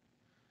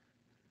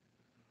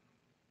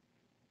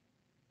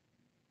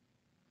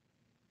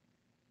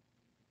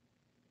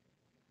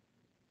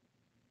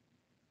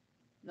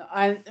 No,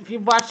 if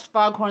you've watched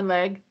Foghorn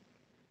Leg,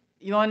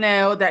 you'll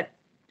know that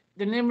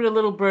the name of the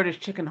little bird is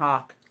chicken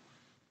hawk.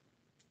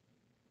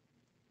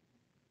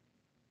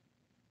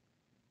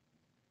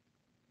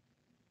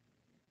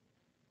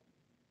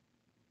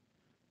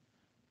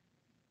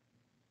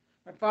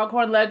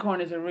 Foghorn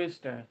Leghorn is a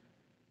rooster.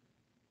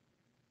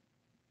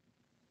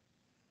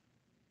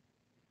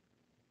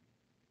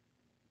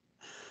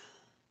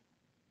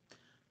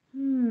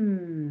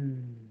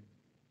 Hmm.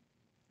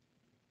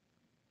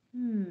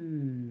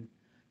 Hmm.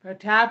 For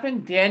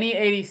tapping,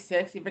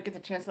 Danny86. If I get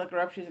the chance to look her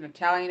up, she's an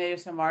Italian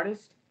ASM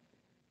artist.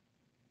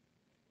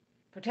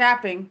 For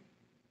tapping.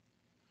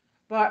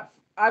 But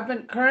I've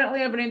been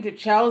into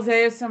Chell's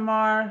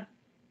ASMR,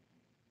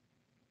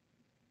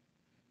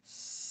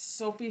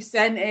 Sophie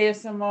Sen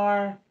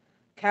ASMR,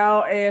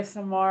 Cal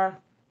ASMR,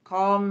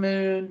 Calm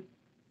Moon,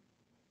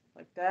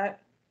 like that.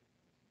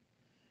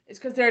 It's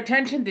because their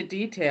attention to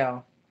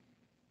detail.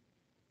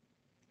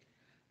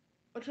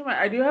 Which one?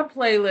 I do have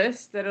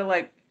playlists that are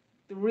like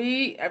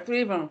I have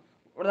three of them.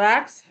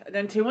 Relax, and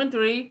then two and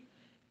three.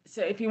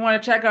 So if you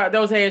want to check out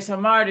those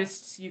ASMR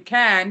artists, you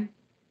can.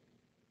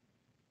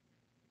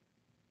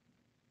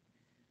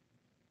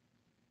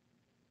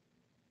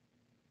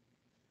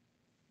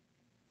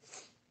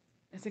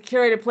 It's a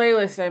curated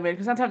playlist I made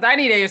because sometimes I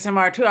need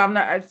ASMR too. I'm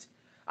not.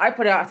 I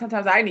put out.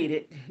 Sometimes I need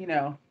it. You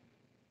know.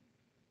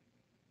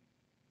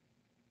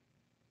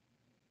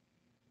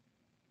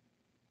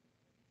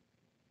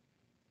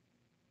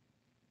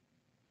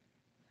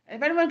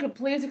 If anyone could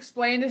please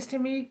explain this to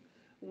me,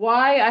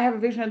 why I have a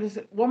vision of this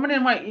woman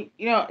in white.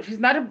 You know, she's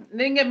not a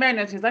didn't get married.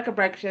 And she's like a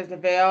bride. She has the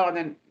veil, and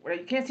then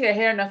you can't see her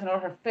hair, nothing, or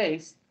her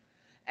face.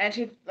 And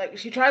she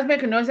tries to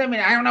make a noise. I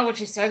mean, I don't know what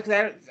she says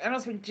because I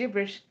don't speak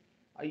gibberish.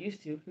 I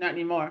used to, not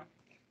anymore.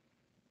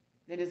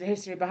 There's a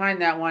history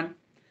behind that one.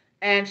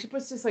 And she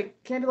puts this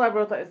like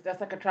candelabra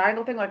that's like a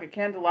triangle thing, like a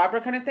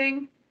candelabra kind of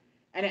thing,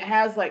 and it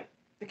has like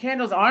the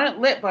candles aren't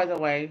lit, by the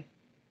way,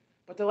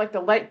 but they're like the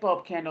light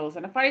bulb candles.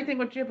 And the funny thing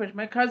with gibberish,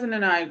 my cousin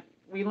and I,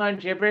 we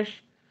learned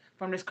gibberish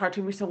from this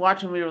cartoon we used to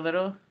watch when we were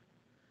little.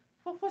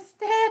 What's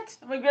that?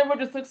 And my grandma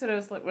just looks at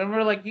us like when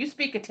we're like, "You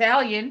speak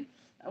Italian,"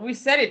 and we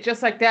said it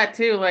just like that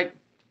too, like.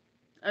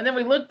 And then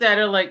we looked at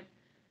her like,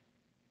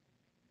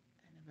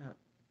 about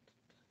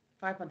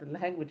 500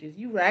 languages.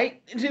 You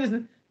right? And she was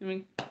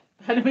doing,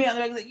 patting me on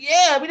the back, like,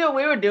 yeah, we know what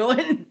we were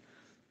doing.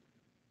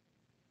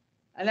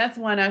 And that's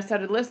when I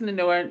started listening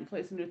to her and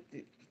placing the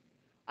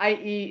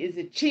IE is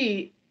a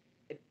chi,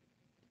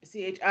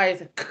 CHI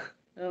is a k.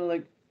 And I'm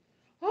like,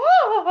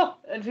 oh!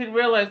 And she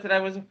realized that I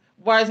was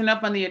wising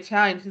up on the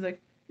Italian. She's like,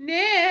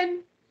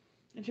 Nan.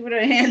 And she put her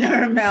hand in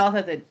her mouth.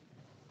 I said,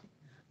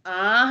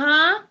 uh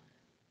huh.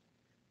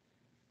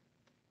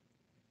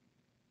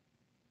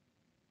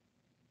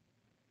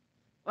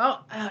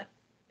 Well,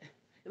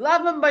 you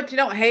love him, but you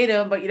don't hate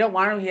him, but you don't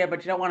want him here,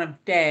 but you don't want him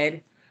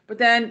dead. But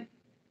then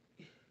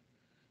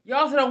you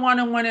also don't want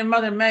him winning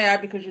Mother May I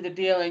because you're the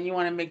deal and you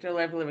want to make their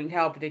life a living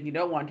hell, but then you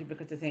don't want to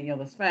because this ain't your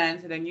best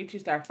friends. And then you two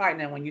start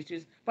fighting, and when you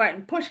two fight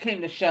and push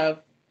came to shove,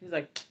 he's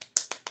like,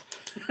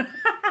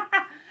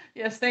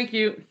 yes, thank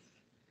you.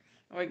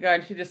 Oh my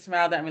God, she just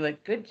smiled at me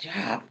like, good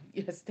job.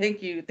 Yes,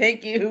 thank you,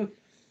 thank you.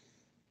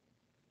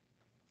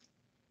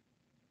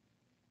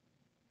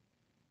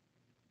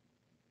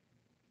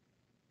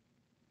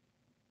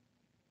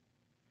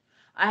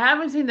 I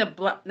haven't seen the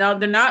black. No,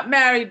 they're not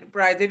married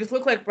brides. They just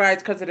look like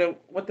brides because of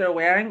what they're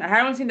wearing. I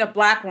haven't seen the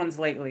black ones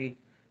lately.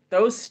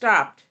 Those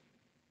stopped.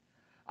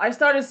 I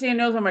started seeing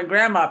those when my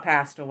grandma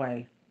passed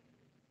away.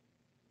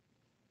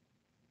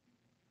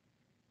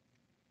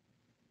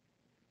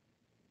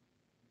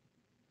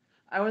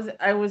 I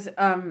was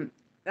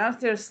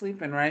downstairs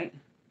sleeping, right?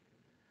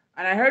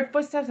 And I heard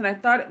footsteps, and I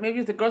thought maybe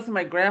it was the ghost of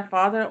my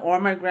grandfather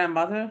or my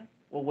grandmother.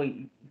 Well,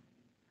 wait.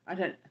 I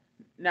said,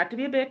 not to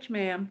be a bitch,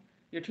 ma'am.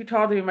 You're too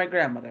tall to be my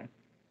grandmother.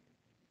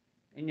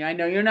 And I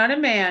know you're not a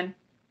man.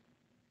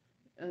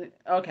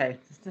 Okay.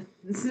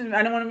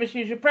 I don't want to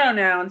misuse your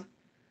pronouns.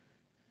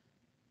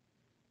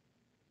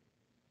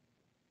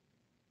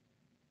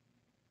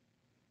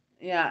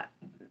 Yeah.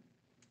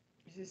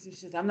 She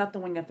says, I'm not the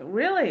one you have to.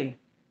 Really?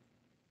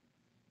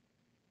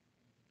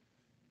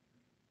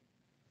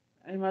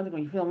 And your mother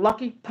going, you feel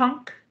lucky,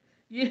 punk?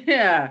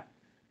 Yeah.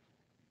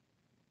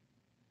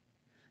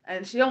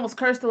 And she almost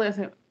cursed the last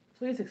name.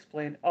 Please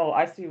explain. Oh,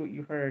 I see what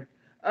you heard.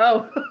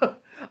 Oh.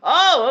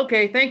 Oh,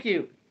 okay. Thank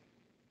you.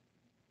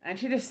 And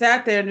she just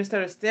sat there and just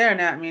started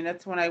staring at me. And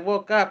that's when I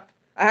woke up.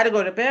 I had to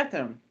go to the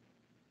bathroom.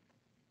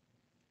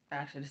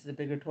 Actually, this is a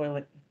bigger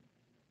toilet.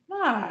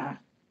 Ma.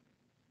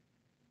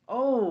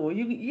 Oh,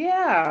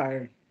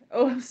 yeah.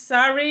 Oh,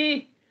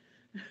 sorry.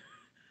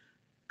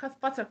 Cuts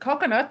butts of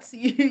coconuts.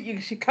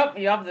 She cut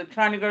me off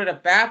trying to go to the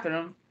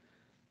bathroom.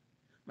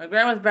 My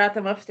grandma's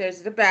bathroom upstairs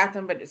is a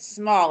bathroom, but it's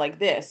small like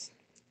this.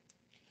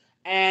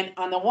 And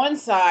on the one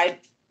side,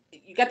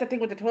 you got the thing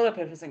with the toilet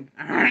paper thing.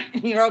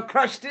 You're all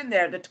crushed in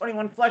there. The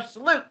 21 flush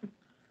salute.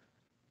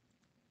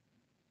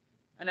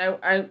 And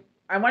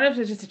I wanted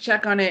to just to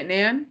check on Aunt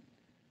Nan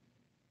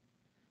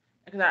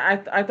because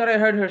I thought I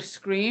heard her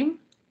scream,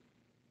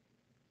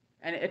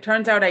 and it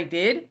turns out I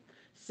did.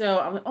 So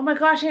I'm like, oh my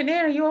gosh, Aunt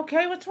Nan, are you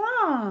okay? What's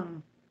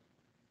wrong?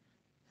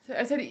 So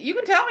I said, you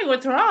can tell me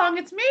what's wrong.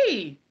 It's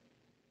me.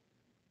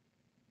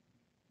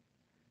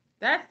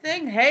 That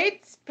thing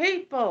hates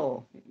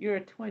people. You're a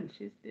twin.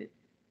 She's it.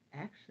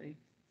 Actually.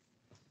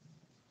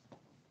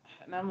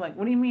 And I'm like,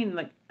 what do you mean,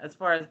 like, as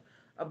far as,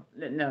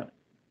 no.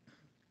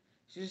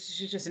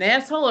 She's just an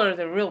asshole or is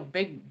a real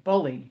big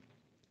bully?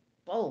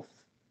 Both.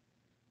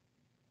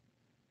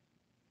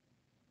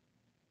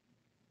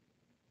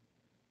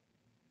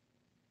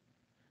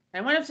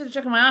 I went upstairs to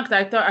check on my aunt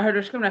because I heard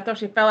her screaming. I thought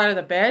she fell out of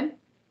the bed.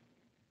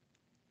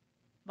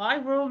 My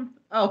room.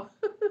 Oh.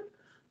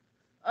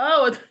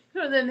 Oh, it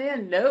was in there?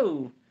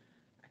 No.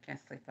 I can't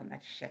sleep on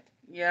that shit.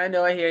 Yeah, I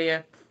know, I hear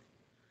you.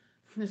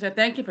 He said,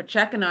 thank you for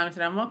checking on me. I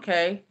said, I'm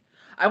okay.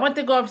 I went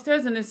to go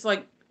upstairs and this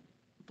like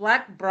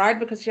black bride,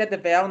 because she had the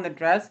veil and the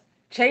dress,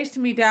 chased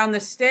me down the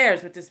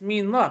stairs with this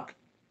mean look.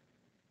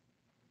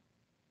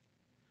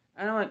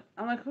 And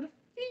I'm like, who the f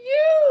are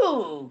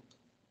you?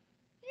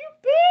 You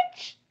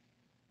bitch!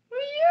 Who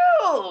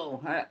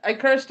are you? I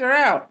cursed her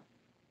out.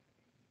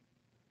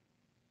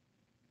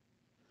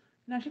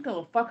 Now she could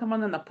go fuck him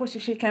under the pussy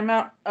she came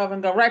out of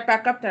and go right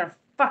back up there and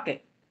fuck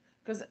it.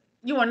 Because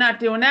you are not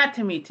doing that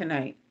to me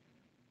tonight.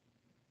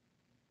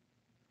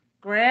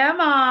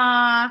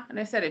 Grandma! And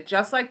I said it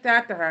just like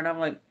that to her. And I'm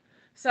like,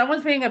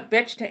 someone's being a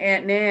bitch to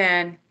Aunt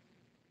Nan.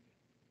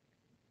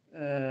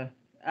 Uh,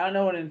 I don't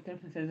know what it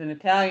is in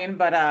Italian,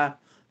 but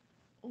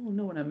oh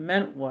no, what I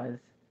meant was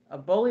a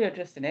bully or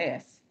just an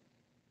ass.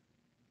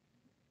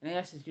 An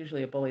ass is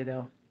usually a bully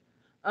though.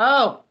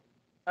 Oh,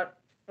 uh,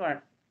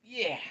 or,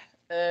 yeah.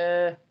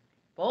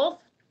 Both.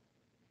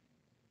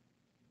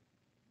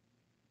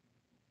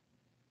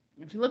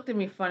 And she looked at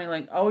me funny,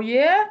 like, oh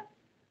yeah.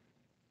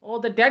 Oh,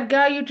 the dead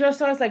guy you just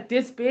saw is like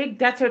this big.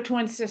 That's her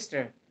twin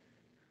sister.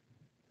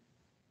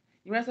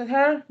 You mess with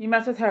her, you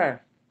mess with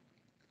her.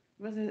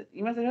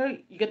 You mess with her,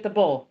 you get the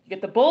bull. You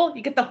get the bull,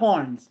 you get the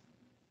horns.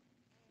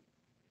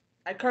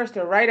 I cursed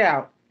her right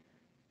out.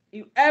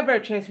 You ever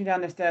chase me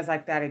down the stairs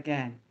like that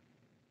again?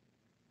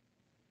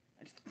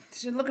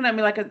 She's looking at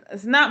me like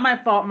it's not my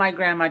fault my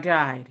grandma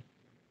died.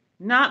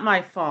 Not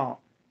my fault.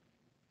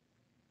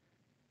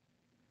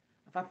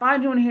 If I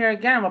find you in here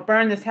again, I'm gonna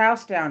burn this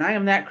house down. I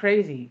am that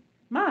crazy.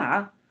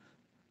 Ma?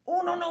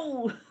 Oh, no,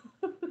 no.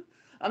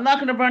 I'm not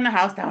gonna burn the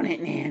house down,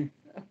 Aunt Nan.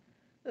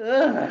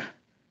 Ugh.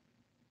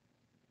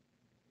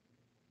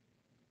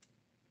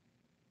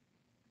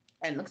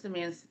 And looked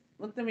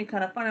at me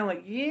kind of funny. I'm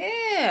like,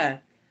 yeah.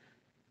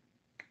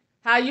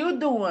 How you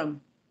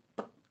doing?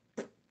 And,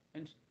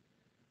 and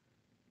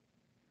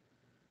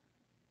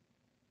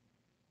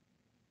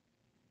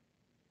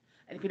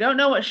if you don't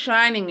know what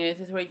shining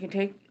is where you can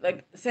take,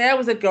 like, say I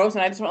was a ghost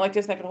and I just went like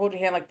this and I could hold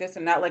your hand like this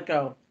and not let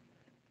go.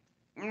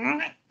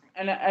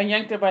 And I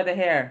yanked her by the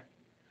hair.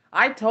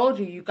 I told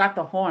you you got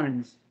the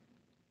horns.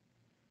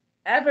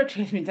 Ever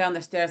chase me down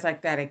the stairs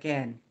like that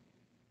again?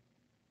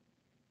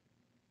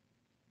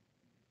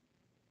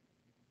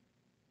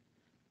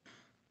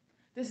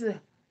 This is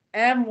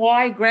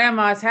M.Y.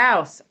 Grandma's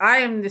house. I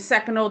am the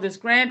second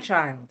oldest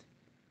grandchild.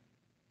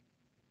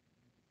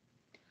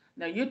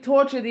 Now you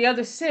torture the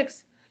other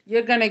six,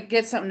 you're gonna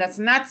get something that's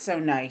not so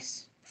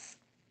nice.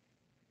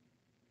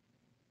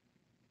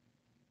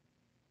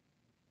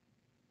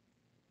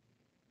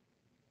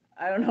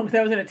 I don't know if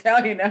that was in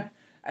Italian.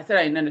 I said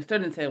I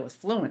understood and said it was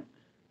fluent.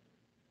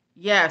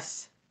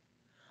 Yes,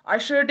 I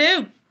sure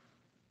do.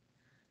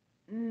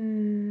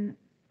 Mm,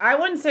 I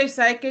wouldn't say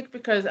psychic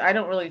because I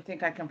don't really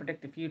think I can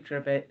predict the future,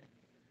 but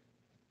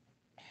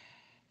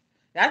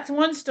that's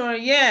one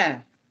story. Yeah.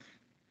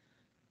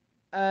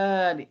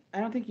 I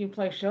don't think you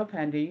play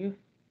Chopin, do you?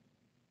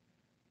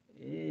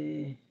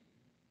 Eh,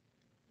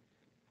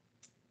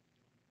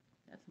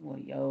 that's more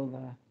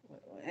Yola,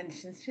 and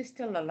she's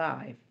still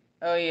alive.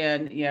 Oh yeah,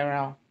 yeah,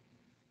 Ralph.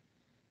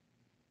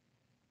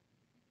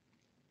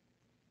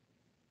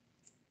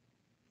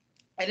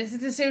 And this is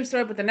the same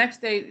story, but the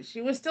next day she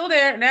was still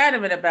there and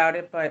adamant about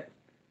it. But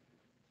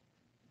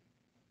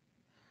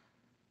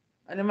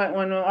and then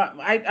when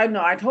I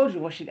know I told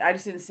you what she. I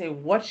just didn't say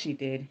what she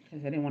did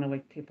because I didn't want to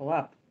wake people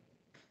up.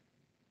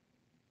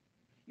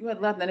 You had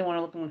left, and I didn't want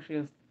to look like she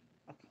was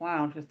a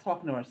clown. She was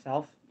talking to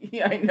herself.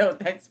 Yeah, I know.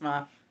 Thanks,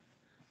 Ma.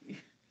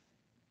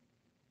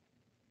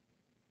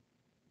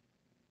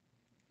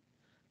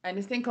 And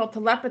this thing called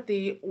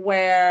telepathy,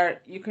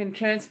 where you can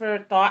transfer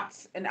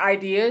thoughts and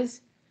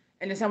ideas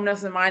into someone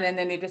else's mind, and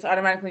then they just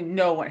automatically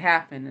know what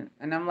happened.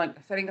 And I'm like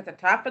sitting at the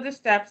top of the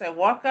steps. I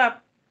walk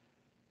up,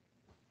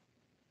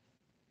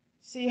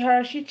 see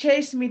her. She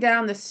chased me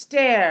down the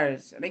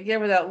stairs, and I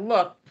gave her that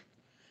look.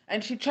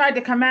 And she tried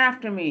to come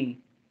after me.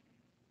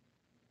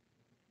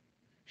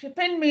 She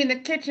pinned me in the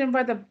kitchen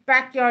by the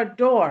backyard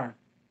door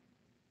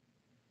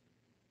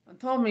and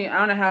told me, I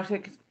don't know how she,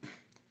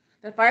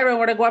 that if I ever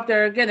were to go up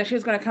there again, that she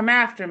was going to come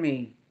after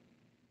me.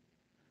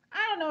 I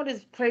don't know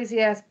this crazy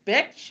ass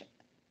bitch.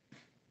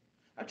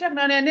 I checked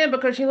on Aunt Nan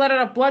because she let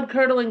out a blood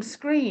curdling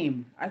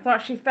scream. I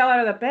thought she fell out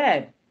of the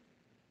bed.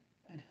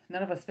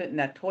 None of us fit in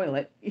that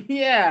toilet.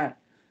 Yeah.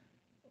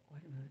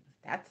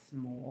 That's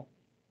small.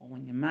 Well,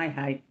 when you're my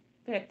height,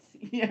 fits.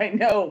 Yeah, I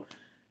know.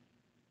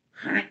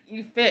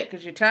 You fit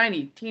because you're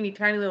tiny, teeny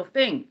tiny little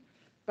thing.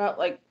 About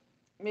like,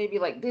 maybe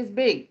like this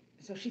big.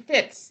 So she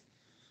fits.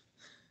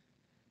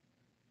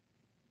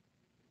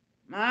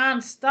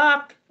 I'm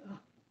stuck.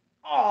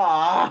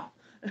 Aw.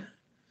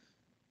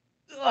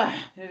 Ugh.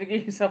 You have to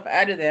get yourself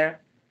out of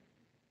there.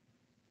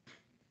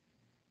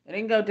 It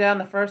didn't go down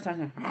the first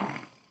time.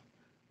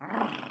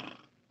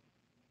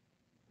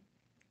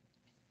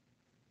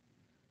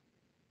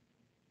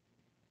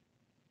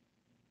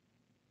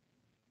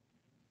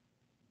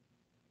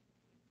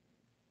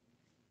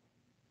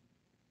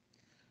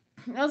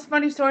 You know, it's a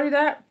funny story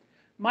that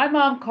my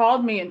mom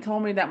called me and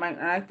told me that and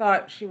I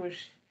thought she was,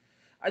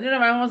 I didn't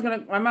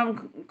know my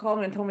mom called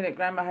me and told me that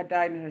grandma had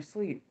died in her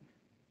sleep.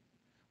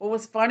 What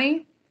was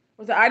funny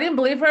was that I didn't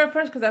believe her at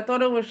first because I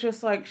thought it was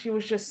just like she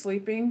was just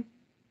sleeping.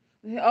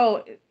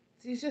 Oh,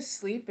 she's just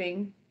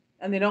sleeping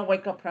and they don't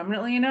wake up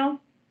permanently, you know?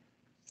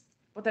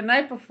 But the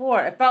night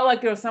before, it felt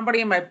like there was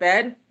somebody in my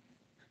bed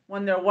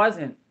when there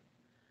wasn't.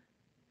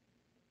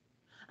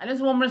 And this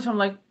woman's from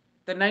like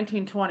the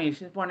 1920s.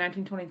 She was born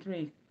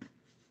 1923.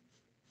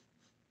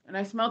 And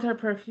I smelled her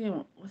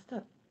perfume. What's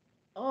that?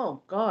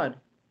 Oh, God.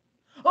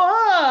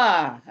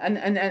 Ah! And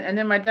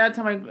then my dad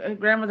told my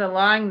grandmother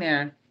lying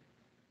there.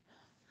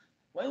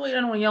 Wait, I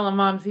don't want to yell in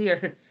mom's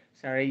ear.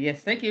 Sorry,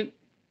 yes, thank you.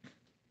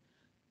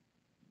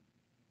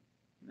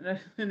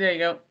 There you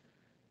go.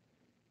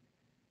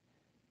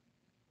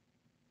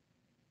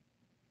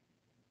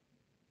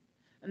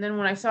 And then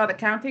when I saw the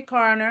county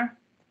coroner,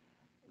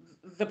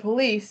 the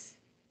police,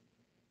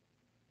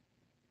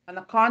 and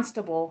the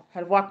constable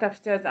had walked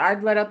upstairs,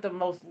 I'd let out the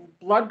most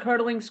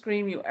blood-curdling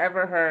scream you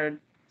ever heard.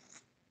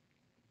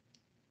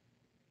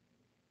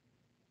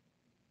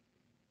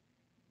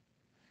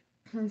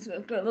 This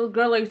little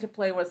girl I used to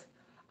play with,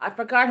 I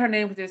forgot her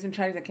name because it was in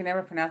Chinese. I can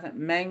never pronounce it.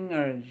 Meng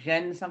or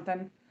Zhen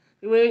something.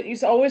 We used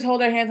to always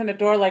hold our hands on the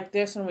door like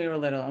this when we were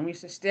little, and we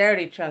used to stare at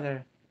each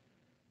other.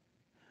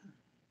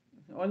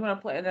 I always want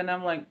to play, and then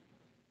I'm like,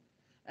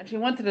 and she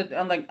went to the.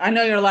 I'm like, I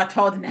know you're a lot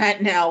taller than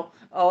that now.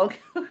 Oh, okay.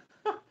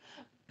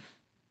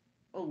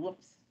 Oh,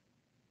 whoops.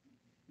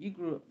 You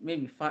grew up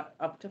maybe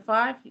up to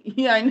 5.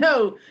 Yeah, I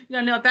know.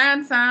 You know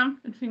down,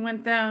 Sam. And she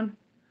went down.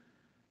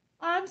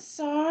 I'm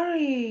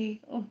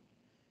sorry. Oh,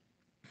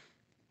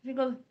 she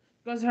goes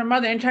to her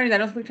mother in Chinese. I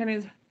don't speak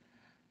Chinese.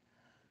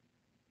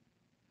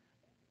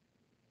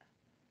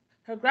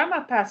 Her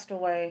grandma passed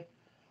away.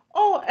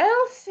 Oh,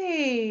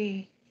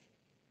 Elsie.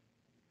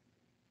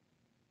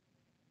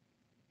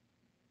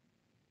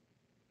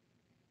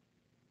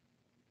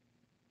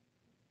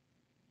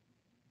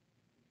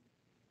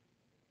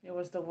 It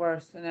was the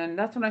worst. And then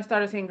that's when I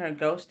started seeing her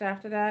ghost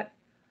after that.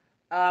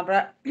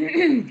 But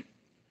when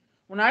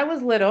I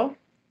was little,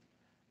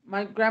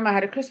 my grandma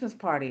had a Christmas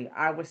party.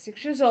 I was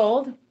 6 years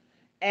old,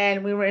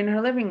 and we were in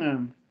her living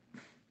room.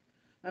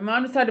 My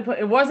mom decided to put,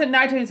 it wasn't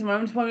nighttime, so my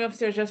mom just put me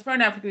upstairs just for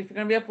an hour because if you're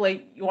going to be up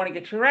late, you want to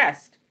get your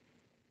rest.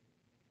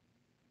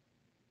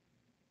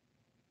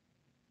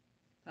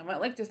 I went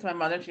like this to my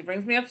mother, and she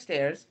brings me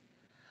upstairs.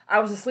 I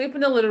was asleep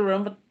in the living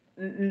room, but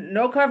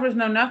no covers,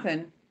 no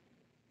nothing.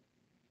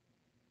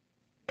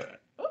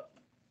 Oop,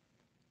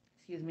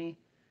 excuse me.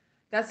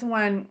 That's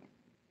when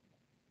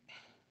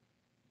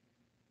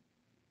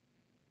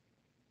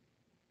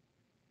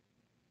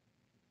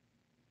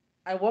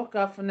I woke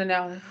up from the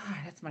now. Oh,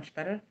 that's much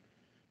better.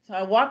 So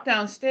I walked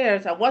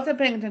downstairs. I wasn't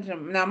paying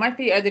attention. Now my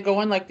feet either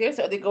go in like this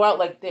or they go out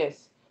like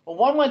this. Well,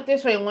 one went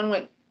this way and one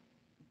went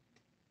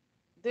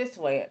this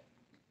way.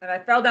 And I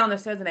fell down the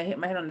stairs and I hit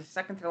my head on the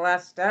second to the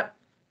last step.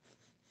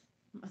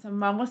 I said,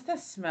 Mom, what's that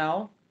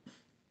smell?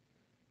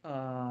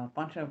 A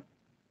bunch of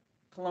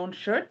cologne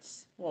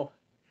shirts. Whoa.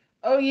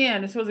 Oh yeah,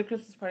 and this was a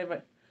Christmas party,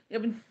 but yeah,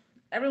 but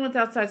everyone's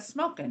outside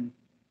smoking,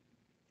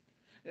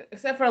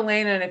 except for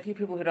Elena and a few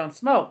people who don't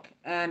smoke.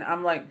 And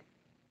I'm like,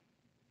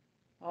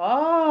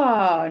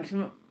 oh,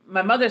 and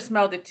my mother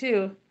smelled it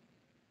too.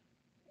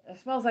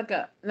 It smells like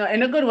a no,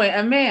 in a good way,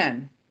 a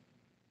man.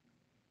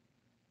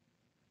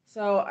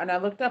 So, and I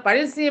looked up. I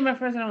didn't see him at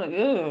first, and I'm like,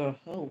 "Ugh,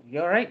 oh,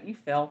 you all right? You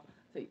fell."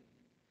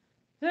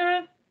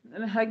 So,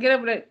 and I get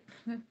up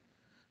and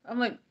I'm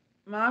like,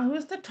 Ma,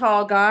 who's the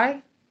tall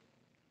guy?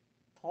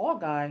 Tall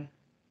guy.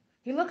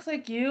 He looks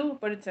like you,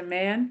 but it's a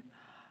man.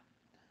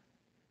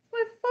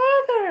 My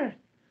father.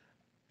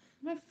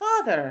 My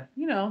father.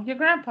 You know, your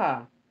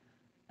grandpa.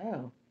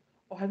 Oh.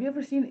 Oh, have you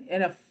ever seen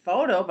in a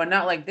photo, but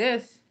not like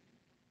this?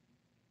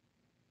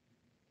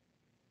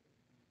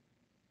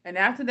 And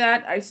after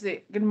that, I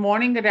say good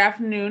morning, good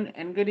afternoon,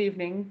 and good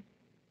evening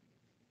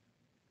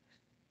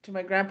to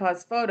my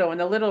grandpa's photo in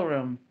the little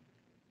room.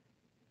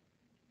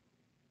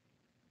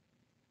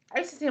 I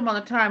used to see him all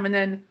the time, and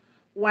then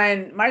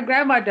when my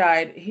grandma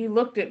died, he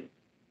looked at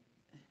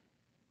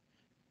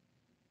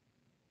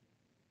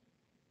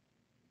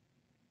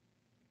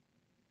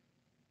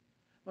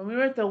when we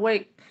were at the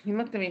wake. He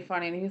looked at me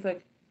funny, and he's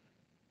like,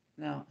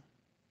 "No,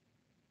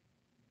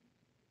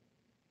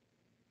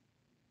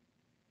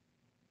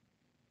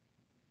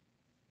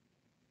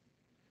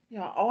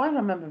 yeah. Oh, I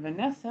remember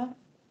Vanessa.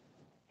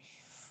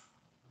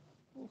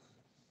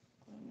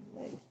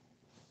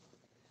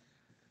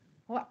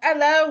 Well,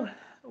 hello.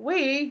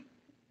 We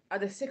are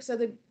the six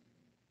other.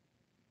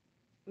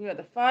 We are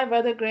the 5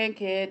 other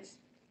grandkids.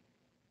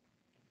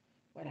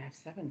 What, I have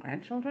 7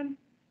 grandchildren?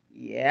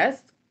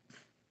 Yes.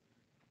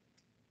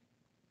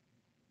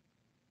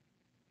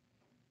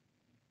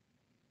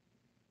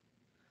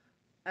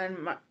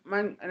 And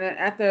and then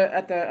at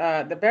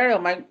the burial,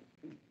 my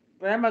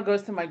grandma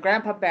goes to my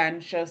grandpa band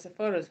and shows the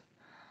photos.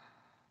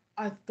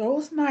 Are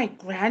those my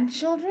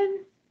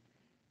grandchildren?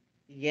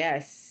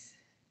 Yes.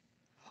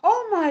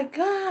 Oh my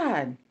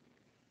God.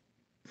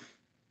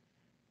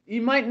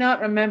 You might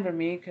not remember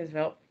me because,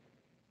 well,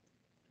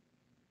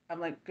 I'm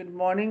like, good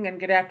morning and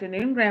good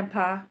afternoon,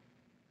 Grandpa.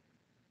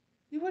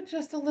 You were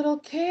just a little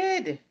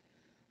kid.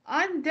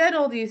 I'm dead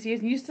all these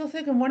years, and you still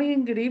say good morning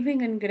and good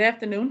evening and good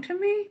afternoon to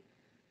me?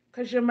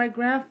 Because you're my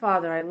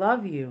grandfather. I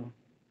love you.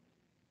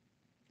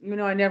 Even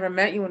though I never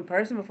met you in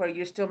person before,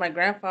 you're still my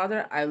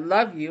grandfather. I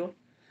love you.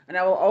 And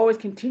I will always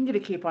continue to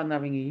keep on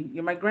loving you.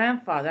 You're my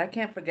grandfather. I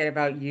can't forget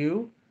about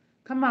you.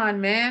 Come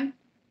on, man.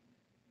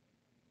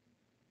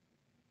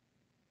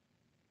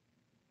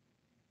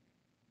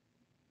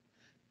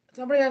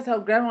 Somebody else tell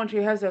grandma when she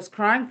has those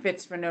crying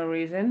fits for no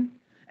reason.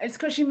 It's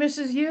because she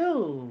misses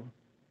you.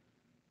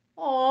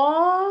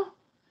 Aww.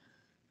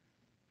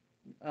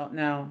 Oh,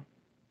 no.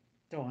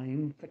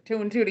 Darling. Put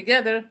two and two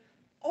together.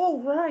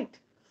 Oh, right.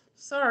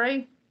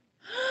 Sorry.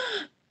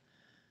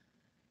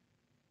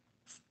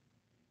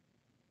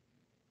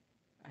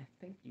 I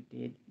think you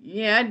did.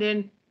 Yeah, I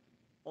did.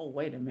 Oh,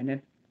 wait a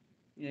minute.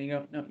 Yeah, you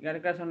go. No, you gotta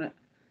grab something.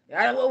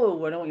 Yeah, whoa, whoa,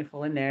 whoa, I don't want you to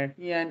fall in there.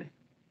 Yeah, and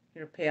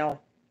you're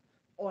pale.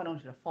 Oh, I don't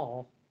want you to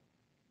fall.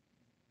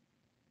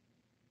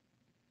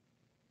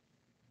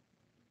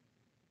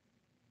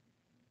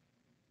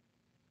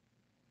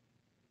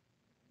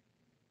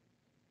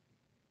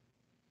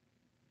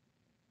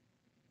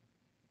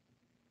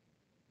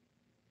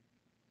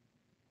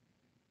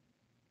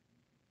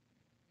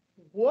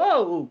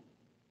 Whoa!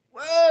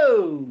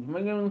 Whoa! Am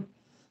I gonna.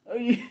 Oh,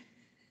 you...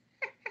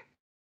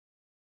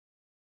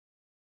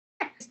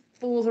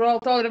 Fools are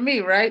all taller than me,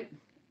 right?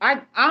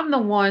 I'm the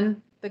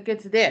one that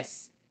gets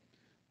this.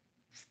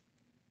 Is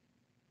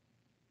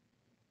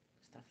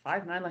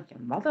that 5'9" like your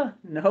mother?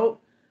 No.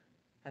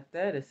 At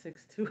that is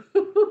 6'2".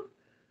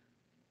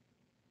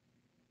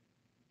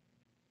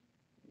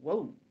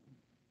 Whoa.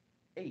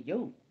 Hey,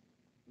 yo.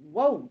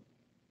 Whoa.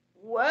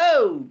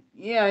 Whoa.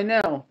 Yeah, I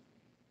know.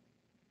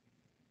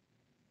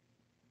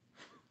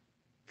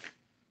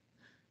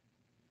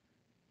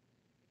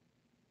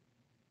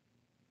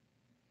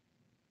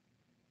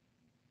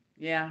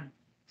 Yeah.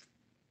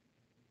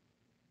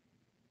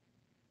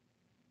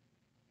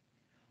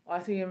 Oh,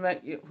 I see you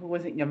met you, who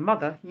wasn't your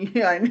mother.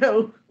 Yeah, I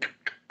know.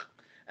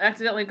 I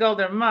accidentally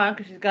called her Ma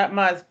because she's got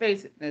Ma's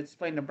face and it's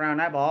playing the brown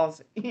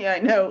eyeballs. Yeah, I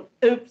know.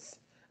 Oops.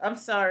 I'm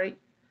sorry.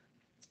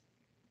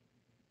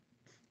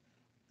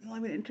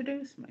 Let me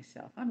introduce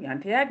myself. I'm your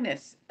Auntie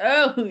Agnes.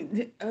 Oh,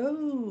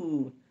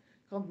 oh.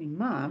 Called me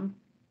Mom.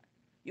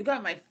 You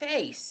got my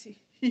face.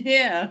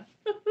 Yeah.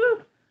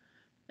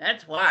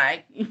 That's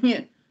why.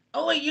 Yeah.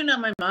 Oh, wait, you're not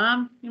my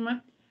mom.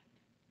 You're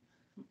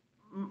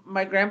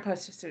my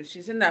grandpa's sister.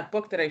 She's in that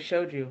book that I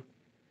showed you.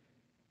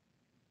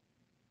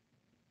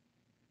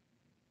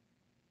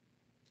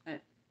 Uh,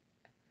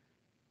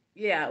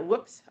 yeah,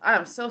 whoops.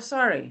 I'm so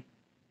sorry.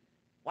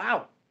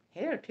 Wow.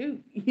 Hair, too.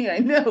 Yeah, I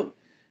know.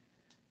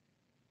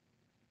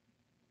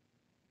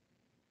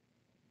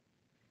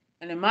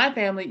 And in my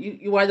family,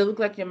 you either look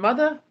like your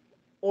mother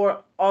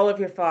or all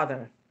of your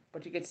father,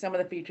 but you get some of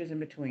the features in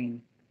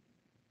between.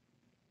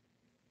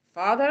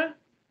 Father,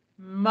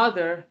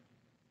 mother,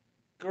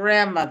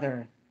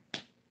 grandmother.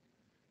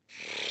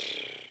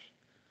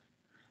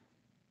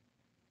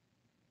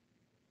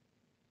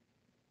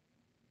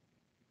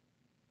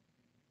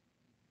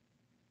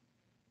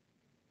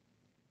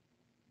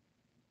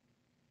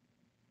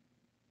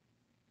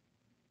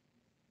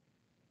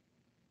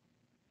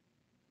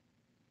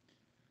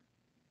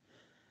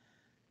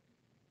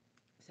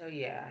 So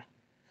yeah.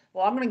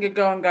 Well, I'm gonna get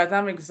going, guys.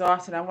 I'm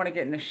exhausted. I want to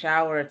get in the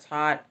shower. It's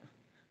hot.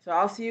 So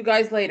I'll see you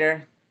guys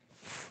later.